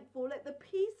be thankful. Let the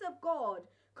peace of God,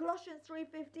 Colossians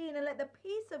 3:15, and let the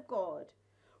peace of God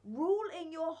rule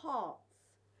in your hearts.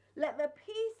 Let the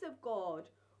peace of God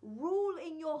rule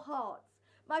in your hearts.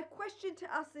 My question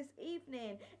to us this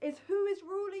evening is, who is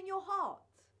ruling your heart?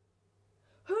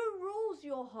 Who rules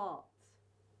your heart?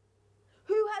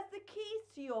 Who has the keys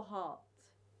to your heart?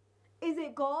 Is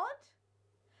it God?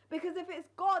 Because if it's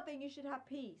God, then you should have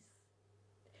peace.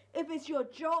 If it's your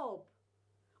job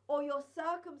or your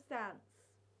circumstance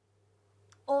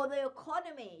or the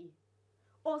economy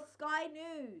or Sky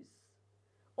News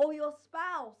or your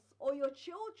spouse or your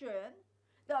children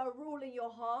that are ruling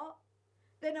your heart,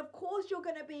 then of course you're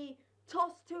going to be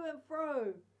tossed to and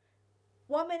fro.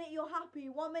 1 minute you're happy,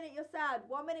 1 minute you're sad,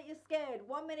 1 minute you're scared,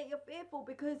 1 minute you're fearful,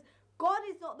 because God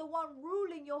is not the one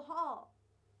ruling your heart.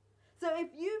 So if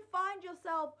you find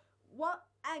yourself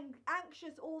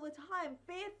anxious all the time,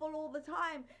 fearful all the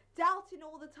time, doubting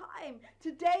all the time,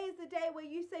 today is the day where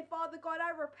you say, Father God, I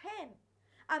repent.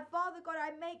 And Father God,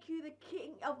 I make you the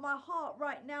king of my heart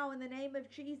right now in the name of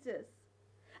Jesus.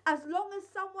 As long as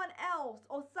someone else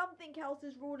or something else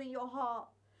is ruling your heart,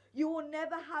 you will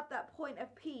never have that point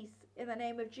of peace in the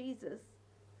name of Jesus.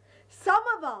 Some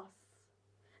of us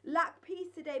lack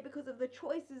peace today because of the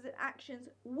choices and actions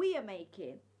we are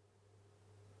making.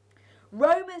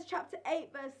 Romans chapter 8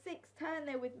 verse 6. Turn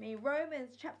there with me.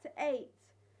 Romans chapter 8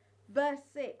 verse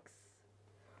 6.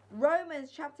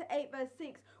 Romans chapter 8 verse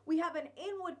 6. We have an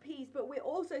inward peace, but we're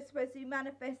also supposed to be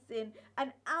manifesting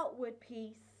an outward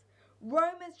peace.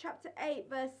 Romans chapter 8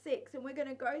 verse 6. And we're going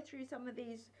to go through some of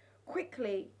these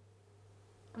quickly.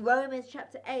 Romans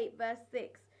chapter 8 verse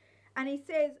 6. And he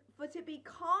says, for to be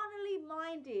carnally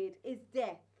minded is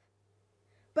death,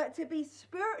 But to be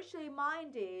spiritually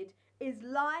minded is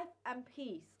life and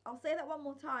peace. I'll say that one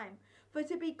more time. For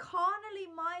to be carnally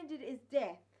minded is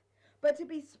death, but to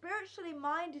be spiritually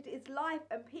minded is life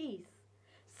and peace.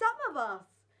 Some of us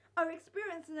are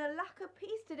experiencing a lack of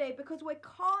peace today because we're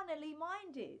carnally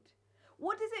minded.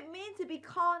 What does it mean to be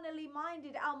carnally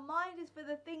minded? Our mind is for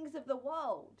the things of the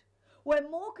world. We're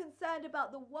more concerned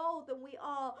about the world than we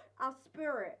are our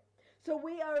spirit. So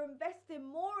we are investing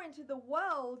more into the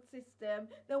world system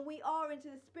than we are into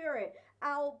the spirit.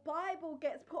 Our Bible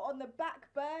gets put on the back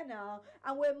burner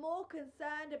and we're more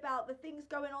concerned about the things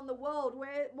going on in the world.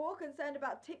 We're more concerned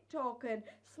about TikTok and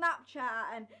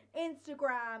Snapchat and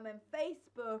Instagram and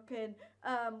Facebook and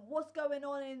what's going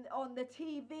on the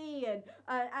TV and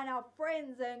our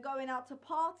friends and going out to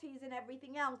parties and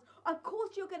everything else. Of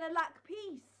course you're going to lack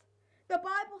peace. The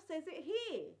Bible says it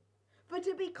here. For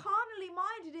to be carnally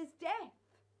minded is death.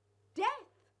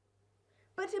 Death.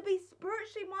 But to be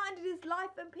spiritually minded is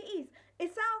life and peace.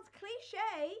 It sounds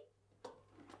cliche,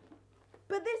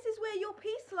 but this is where your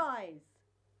peace lies.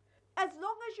 As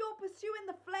long as you're pursuing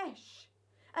the flesh,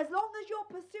 as long as you're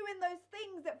pursuing those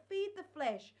things that feed the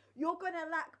flesh, you're going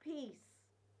to lack peace.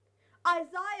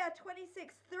 Isaiah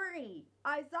 26:3.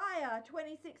 Isaiah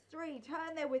 26:3.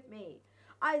 Turn there with me.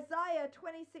 Isaiah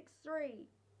 26:3.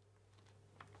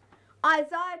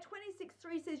 Isaiah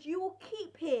 26:3 says, you will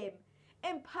keep him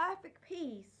in perfect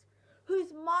peace,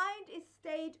 whose mind is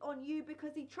stayed on you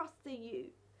because he trusts in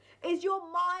you. Is your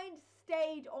mind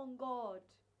stayed on God?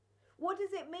 What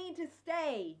does it mean to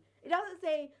stay? It doesn't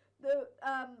say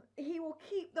he will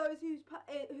keep those he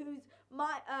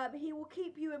will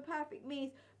keep you in perfect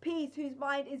peace whose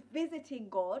mind is visiting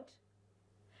God.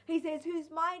 He says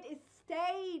whose mind is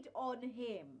stayed on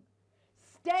him.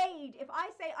 Stayed. If I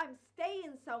say I'm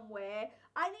staying somewhere,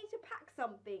 I need to pack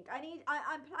something.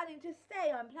 I'm planning to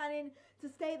stay. I'm planning to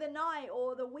stay the night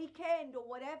or the weekend or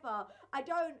whatever.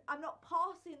 I'm not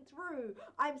passing through.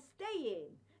 I'm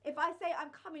staying. If I say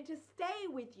I'm coming to stay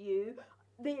with you,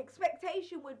 the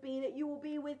expectation would be that you will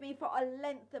be with me for a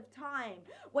length of time.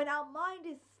 When our mind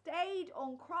is stayed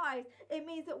on Christ, it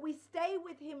means that we stay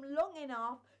with him long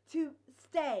enough to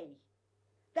stay.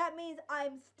 That means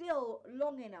I'm still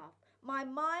long enough. My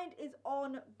mind is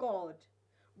on God.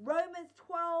 Romans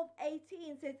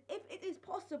 12:18 says, if it is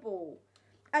possible,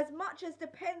 as much as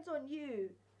depends on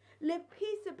you, live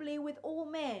peaceably with all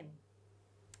men.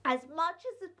 As much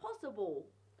as is possible,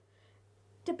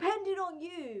 depending on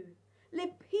you,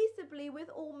 live peaceably with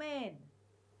all men.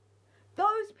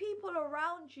 Those people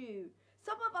around you,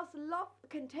 some of us love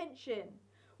contention.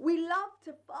 We love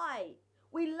to fight.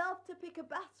 We love to pick a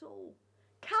battle.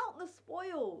 Count the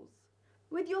spoils.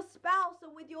 With your spouse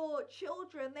and with your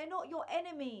children, they're not your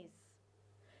enemies.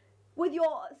 With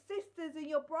your sisters and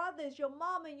your brothers, your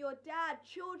mum and your dad,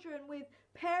 children with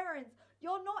parents,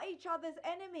 you're not each other's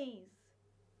enemies.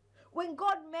 When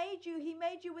God made you, he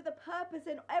made you with a purpose,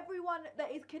 and everyone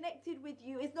that is connected with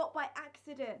you is not by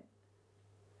accident.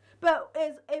 But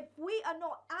if we are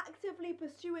not actively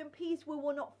pursuing peace, we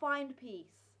will not find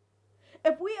peace.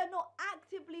 If we are not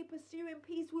actively pursuing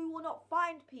peace, we will not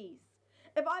find peace.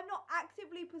 If I'm not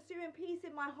actively pursuing peace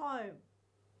in my home,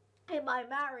 in my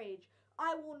marriage,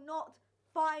 I will not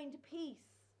find peace.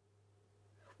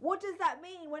 What does that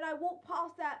mean? When I walk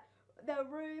past the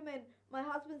room and my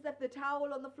husband's left the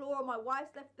towel on the floor or my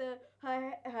wife's left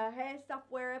her hair stuff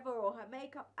wherever or her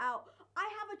makeup out, I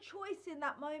have a choice in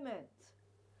that moment.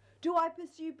 Do I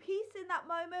pursue peace in that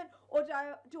moment or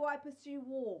do I pursue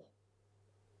war?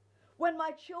 When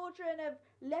my children have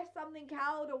left something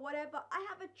out or whatever, I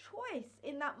have a choice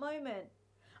in that moment.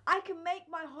 I can make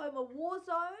my home a war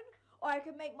zone or I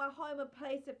can make my home a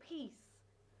place of peace.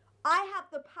 I have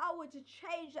the power to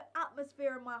change the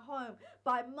atmosphere in my home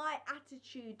by my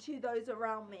attitude to those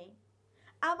around me.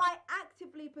 Am I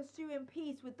actively pursuing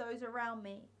peace with those around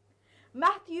me?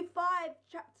 Matthew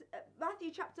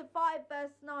chapter 5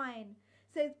 verse 9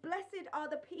 says, blessed are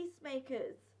the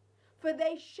peacemakers, for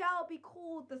they shall be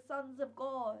called the sons of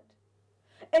God.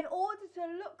 In order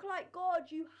to look like God,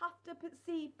 you have to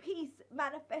see peace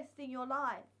manifest in your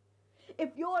life.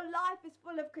 If your life is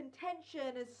full of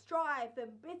contention and strife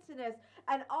and bitterness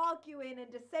and arguing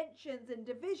and dissensions and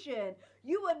division,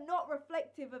 you are not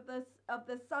reflective of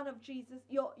the Son of Jesus.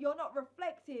 You're not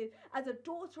reflective as a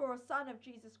daughter or a son of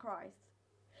Jesus Christ.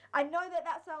 I know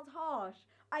that sounds harsh.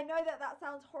 I know that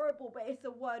sounds horrible, but it's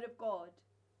the word of God.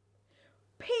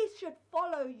 Peace should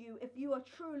follow you if you are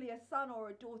truly a son or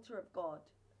a daughter of God.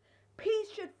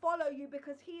 Peace should follow you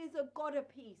because he is a God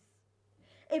of peace.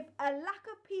 If a lack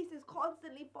of peace is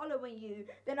constantly following you,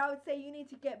 then I would say you need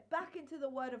to get back into the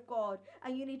Word of God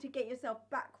and you need to get yourself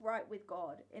back right with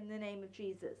God in the name of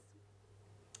Jesus.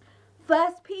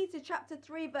 1 Peter chapter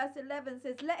 3 verse 11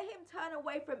 says, let him turn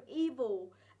away from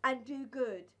evil and do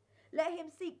good. Let him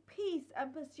seek peace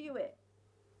and pursue it.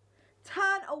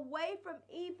 Turn away from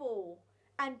evil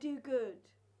and do good.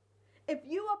 If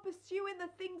you are pursuing the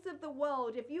things of the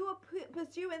world, if you are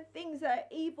pursuing things that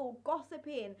are evil,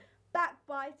 gossiping,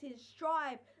 backbiting,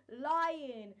 strife,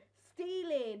 lying,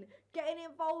 stealing, getting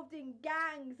involved in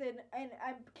gangs and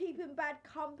keeping bad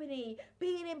company,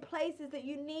 being in places that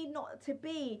you need not to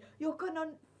be, you're going to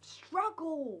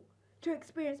struggle to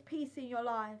experience peace in your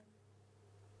life.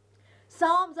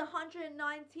 Psalms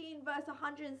 119 verse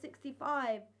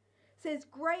 165 says,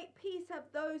 great peace have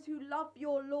those who love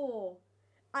your law,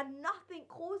 and nothing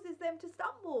causes them to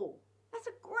stumble. That's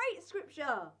a great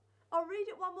scripture. I'll read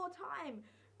it one more time.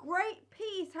 Great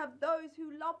peace have those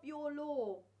who love your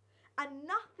law, and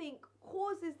nothing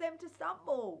causes them to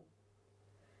stumble.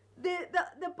 The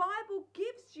Bible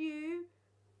gives you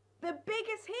the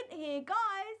biggest hint here.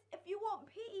 Guys, if you want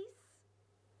peace,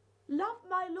 love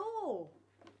my law.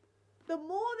 The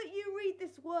more that you read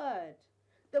this word,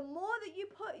 the more that you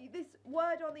put this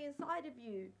word on the inside of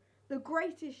you, the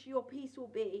greatest your peace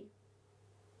will be.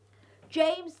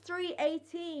 James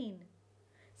 3:18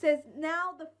 says,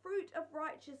 now the fruit of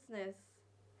righteousness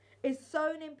is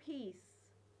sown in peace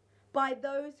by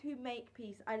those who make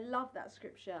peace. I love that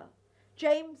scripture.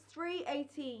 James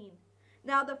 3:18.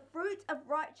 Now the fruit of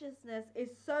righteousness is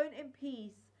sown in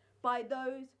peace by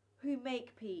those who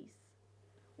make peace.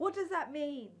 What does that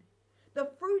mean? The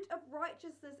fruit of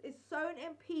righteousness is sown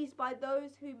in peace by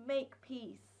those who make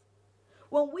peace.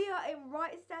 When we are in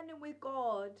right standing with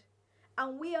God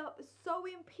and we are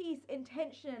sowing peace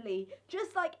intentionally,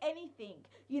 just like anything,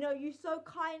 you sow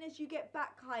kindness, you get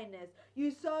back kindness.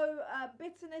 You sow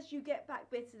bitterness, you get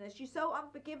back bitterness. You sow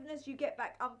unforgiveness, you get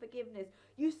back unforgiveness.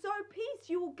 You sow peace,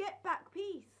 you will get back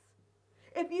peace.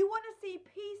 If you want to see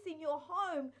peace in your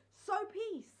home, sow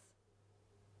peace.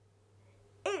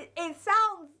 It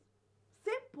sounds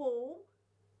simple,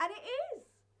 and it is.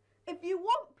 If you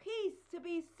want peace to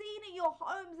be seen in your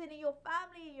homes and in your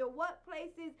family, in your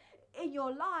workplaces, in your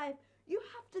life, you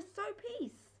have to sow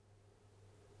peace.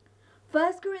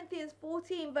 1 Corinthians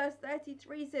 14 verse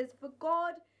 33 says, for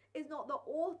God is not the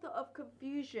author of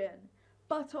confusion,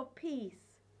 but of peace,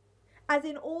 as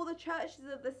in all the churches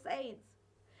of the saints.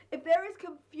 If there is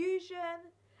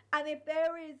confusion and if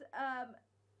there is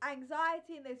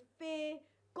anxiety and there's fear,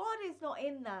 God is not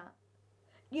in that.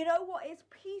 You know what? It's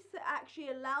peace that actually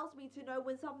allows me to know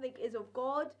when something is of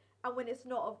God and when it's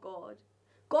not of God.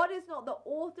 God is not the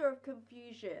author of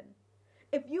confusion.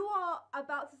 If you are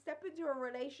about to step into a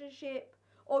relationship,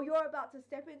 or you're about to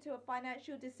step into a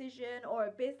financial decision or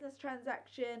a business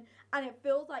transaction, and it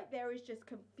feels like there is just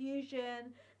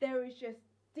confusion, there is just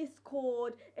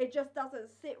discord, it just doesn't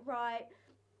sit right,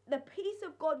 the peace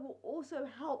of God will also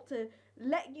help to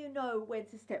let you know when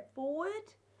to step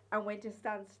forward and when to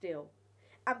stand still.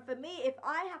 And for me, if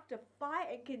I have to fight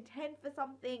and contend for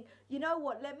something, you know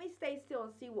what? Let me stay still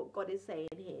and see what God is saying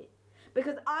here.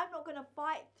 Because I'm not going to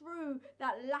fight through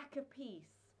that lack of peace.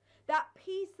 That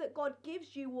peace that God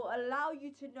gives you will allow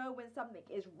you to know when something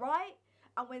is right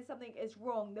and when something is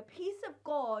wrong. The peace of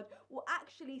God will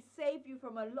actually save you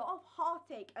from a lot of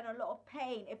heartache and a lot of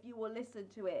pain if you will listen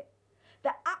to it.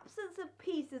 The absence of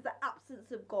peace is the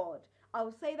absence of God. I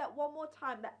will say that one more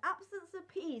time. The absence of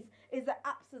peace is the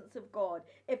absence of God.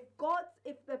 If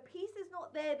the peace is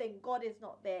not there, then God is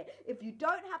not there. If you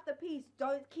don't have the peace,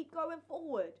 don't keep going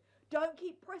forward. Don't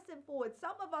keep pressing forward.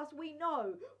 Some of us, we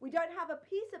know we don't have a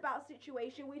peace about a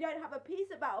situation. We don't have a peace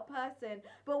about a person,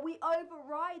 but we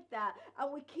override that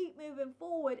and we keep moving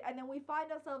forward, and then we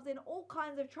find ourselves in all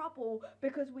kinds of trouble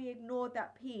because we ignored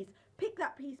that peace. Pick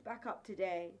that peace back up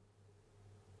today.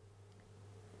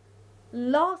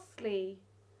 Lastly,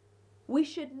 we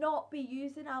should not be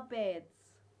using our beds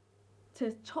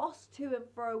to toss to and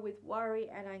fro with worry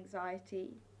and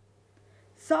anxiety.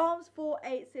 Psalms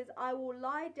 4:8 says, I will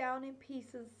lie down in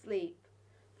peace and sleep,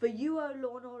 for you, O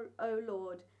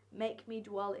Lord, make me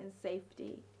dwell in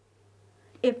safety.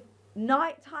 If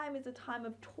nighttime is a time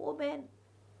of torment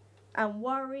and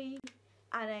worry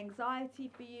and anxiety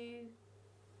for you,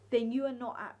 then you are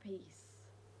not at peace.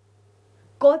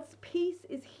 God's peace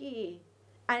is here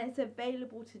and it's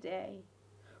available today.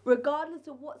 Regardless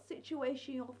of what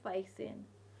situation you're facing,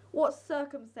 what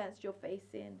circumstance you're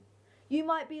facing. You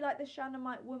might be like the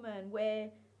Shunammite woman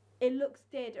where it looks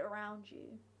dead around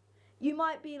you. You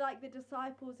might be like the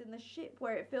disciples in the ship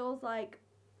where it feels like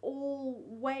all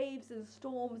waves and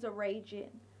storms are raging.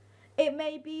 It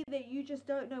may be that you just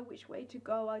don't know which way to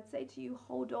go. I'd say to you,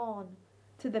 hold on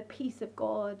to the peace of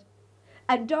God.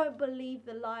 And don't believe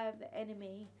the lie of the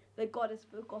enemy that God has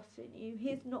forgotten you. He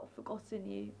has not forgotten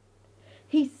you.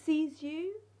 He sees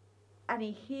you and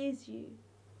he hears you.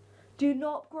 Do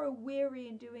not grow weary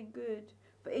in doing good,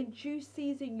 for in due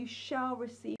season you shall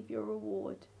receive your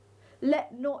reward.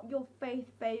 Let not your faith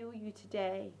fail you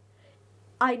today.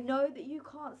 I know that you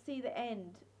can't see the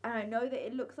end, and I know that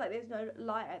it looks like there's no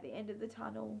light at the end of the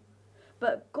tunnel,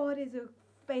 but God is a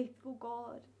faithful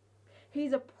God.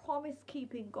 He's a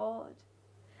promise-keeping God.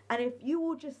 And if you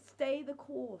will just stay the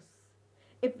course,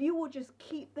 if you will just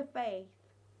keep the faith,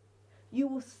 you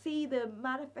will see the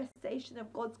manifestation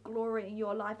of God's glory in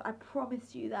your life. I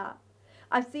promise you that.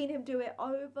 I've seen him do it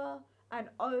over and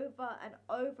over and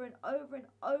over and over and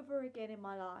over again in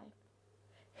my life.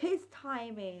 His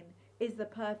timing is the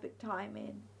perfect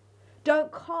timing.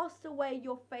 Don't cast away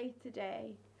your faith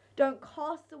today. Don't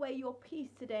cast away your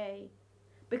peace today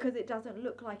because it doesn't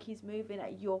look like he's moving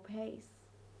at your pace.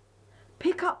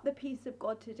 Pick up the peace of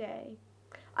God today.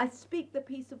 I speak the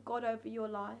peace of God over your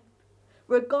life.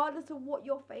 Regardless of what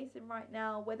you're facing right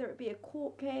now, whether it be a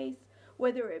court case,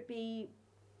 whether it be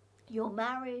your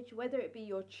marriage, whether it be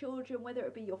your children, whether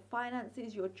it be your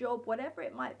finances, your job, whatever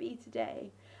it might be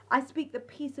today, I speak the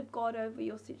peace of God over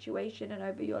your situation and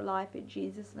over your life in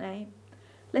Jesus' name.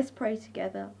 Let's pray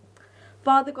together.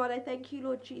 Father God, I thank you,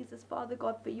 Lord Jesus, Father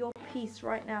God, for your peace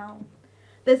right now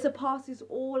that surpasses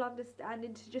all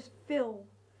understanding to just fill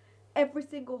every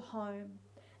single home,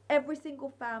 every single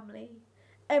family,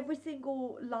 every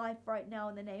single life right now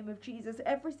in the name of Jesus.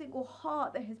 Every single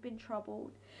heart that has been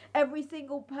troubled, every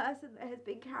single person that has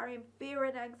been carrying fear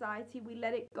and anxiety, we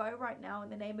let it go right now in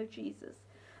the name of Jesus.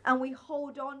 And we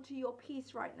hold on to your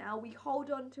peace right now. We hold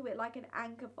on to it like an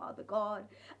anchor, Father God.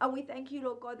 And we thank you,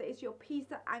 Lord God, that it's your peace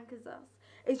that anchors us.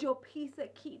 It's your peace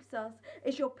that keeps us.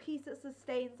 It's your peace that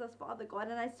sustains us, Father God.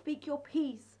 And I speak your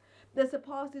peace that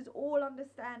surpasses all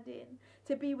understanding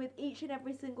to be with each and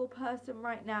every single person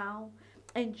right now.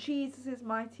 In Jesus'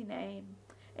 mighty name.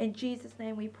 In Jesus'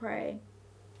 name we pray.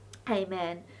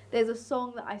 Amen. There's a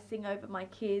song that I sing over my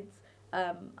kids.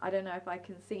 I don't know if I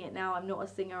can sing it now. I'm not a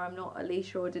singer. I'm not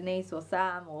Alicia or Denise or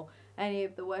Sam or any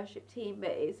of the worship team.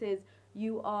 But it says,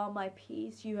 you are my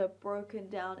peace. You have broken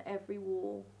down every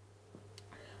wall.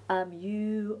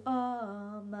 You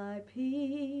are my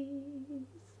peace.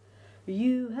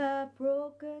 You have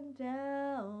broken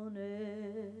down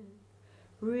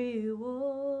every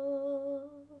wall.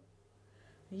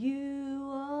 You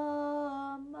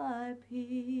are my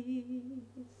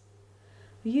peace.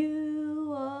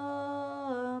 You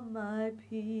are my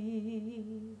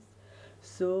peace.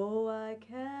 So I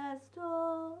cast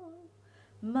all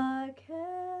my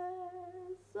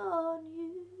cares on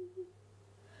you,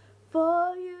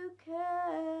 for you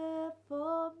care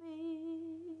for me.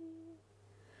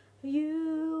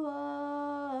 You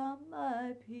are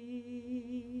my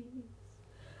peace.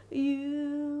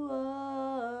 You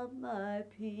are my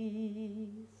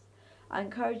peace. I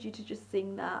encourage you to just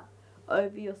sing that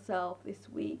over yourself this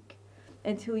week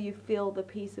until you feel the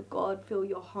peace of God fill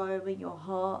your home and your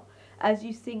heart. As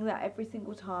you sing that every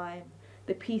single time,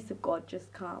 the peace of God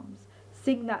just comes.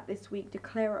 Sing that this week,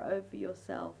 declare it over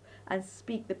yourself, and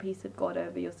speak the peace of God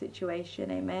over your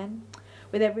situation. Amen.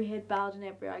 With every head bowed and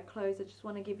every eye closed, I just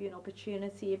want to give you an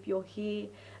opportunity. If you're here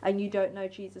and you don't know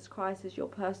Jesus Christ as your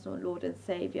personal Lord and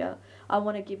Saviour, I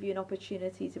want to give you an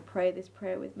opportunity to pray this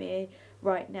prayer with me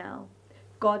right now.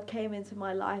 God came into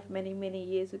my life many, many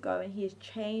years ago, and he has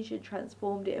changed and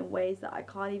transformed it in ways that I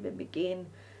can't even begin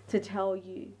to tell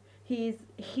you. He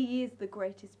is the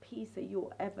greatest peace that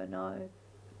you'll ever know.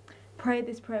 Pray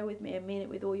this prayer with me and mean it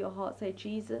with all your heart. Say,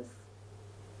 Jesus,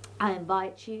 I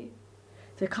invite you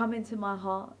to come into my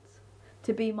heart,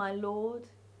 to be my Lord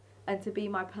and to be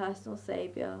my personal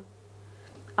Saviour.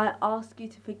 I ask you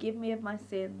to forgive me of my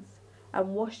sins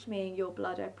and wash me in your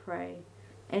blood, I pray.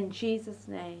 In Jesus'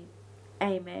 name,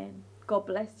 amen. God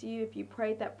bless you. If you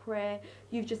prayed that prayer,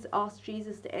 you've just asked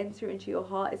Jesus to enter into your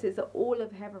heart. It says that all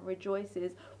of heaven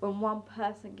rejoices when one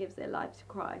person gives their life to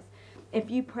Christ. If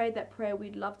you prayed that prayer,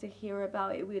 we'd love to hear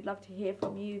about it. We'd love to hear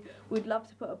from you. We'd love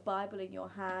to put a Bible in your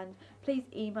hand. Please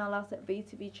email us at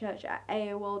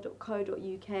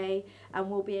v2vchurch@aol.co.uk and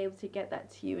we'll be able to get that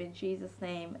to you in Jesus'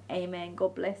 name. Amen.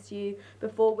 God bless you.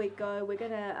 Before we go, we're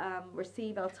going to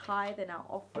receive our tithe and our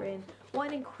offering. What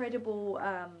an incredible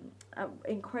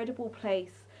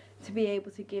place to be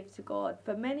able to give to God.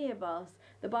 For many of us,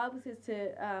 The Bible says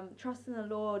to trust in the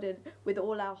Lord and with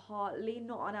all our heart, lean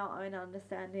not on our own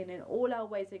understanding, in all our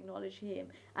ways acknowledge him,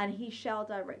 and he shall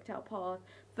direct our path.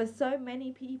 For so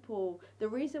many people, the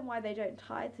reason why they don't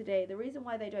tithe today, the reason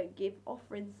why they don't give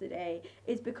offerings today,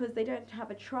 is because they don't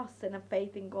have a trust and a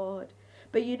faith in God.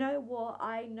 But you know what?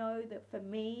 I know that for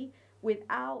me,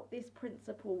 without this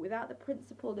principle, without the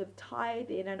principle of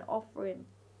tithing and offering,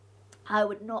 I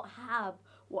would not have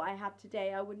what I have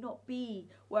today. I would not be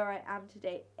where I am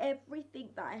today. Everything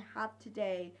that I have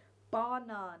today, bar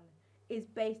none, is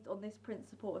based on this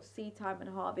principle of seed time and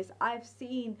harvest. I've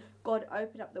seen God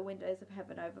open up the windows of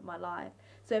heaven over my life.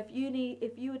 So if you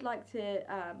would like to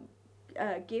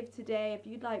give today, if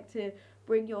you'd like to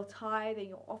bring your tithe and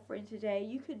your offering today,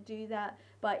 you can do that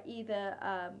by either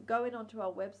going onto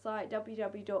our website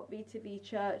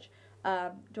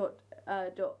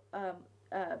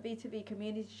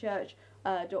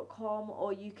v2vcommunitychurch.com,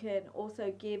 or you can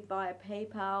also give via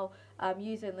PayPal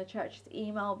using the church's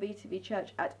email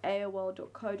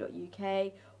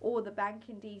v2vchurch@aol.co.uk, or the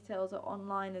banking details are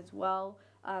online as well.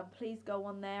 Please go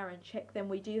on there and check them.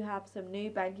 We do have some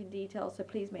new banking details, so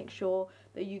please make sure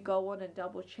that you go on and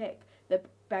double check the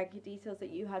banking details that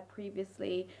you had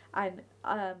previously, and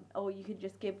or you can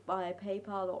just give via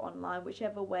PayPal or online,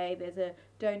 whichever way. There's a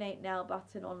donate now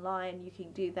button online, you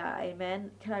can do that.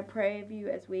 Amen. Can I pray with you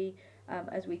as we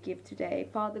give today?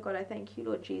 Father God, I thank you,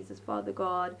 Lord Jesus. Father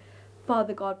God, for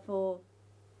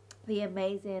the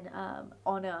amazing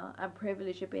honor and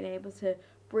privilege of being able to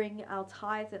bring our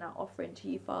tithes and our offering to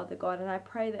you, Father God. And I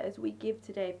pray that as we give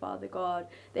today, Father God,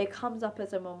 that it comes up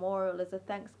as a memorial, as a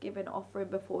thanksgiving offering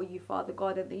before you, Father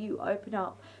God, and that you open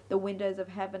up the windows of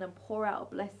heaven and pour out a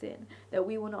blessing that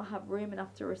we will not have room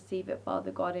enough to receive it,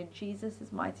 Father God. In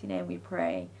Jesus' mighty name we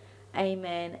pray.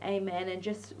 Amen. Amen. And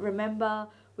just remember,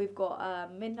 we've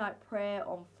got midnight prayer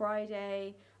on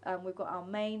Friday. We've got our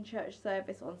main church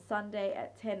service on Sunday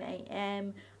at 10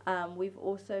 a.m. We've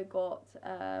also got,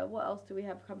 what else do we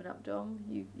have coming up, Dom?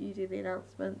 You do the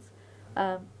announcements.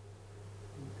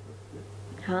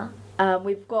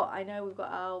 We've got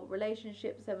our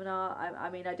relationship seminar. I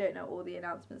mean, I don't know all the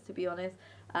announcements, to be honest.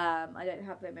 I don't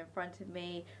have them in front of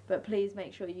me, but please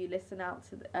make sure you listen out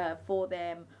to for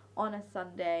them on a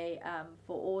Sunday,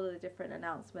 for all of the different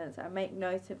announcements, and make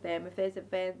note of them. If there's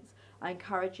events, I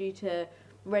encourage you to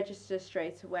register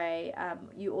straight away.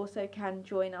 You also can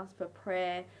join us for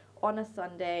prayer on a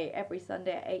Sunday, every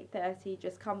Sunday at 8:30.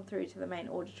 Just come through to the main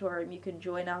auditorium. You can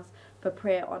join us for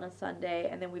prayer on a Sunday,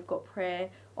 and then we've got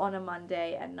prayer on a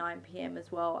Monday at 9 p.m.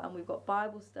 as well, and we've got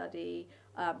Bible study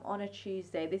on a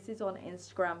Tuesday. This is on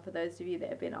Instagram for those of you that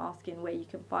have been asking where you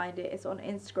can find it. It's on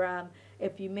Instagram.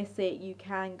 If you miss it, you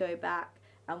can go back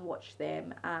and watch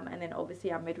them, and then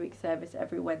obviously our midweek service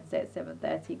every Wednesday at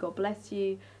 7:30. God bless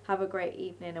you, have a great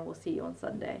evening, and we'll see you on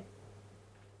Sunday.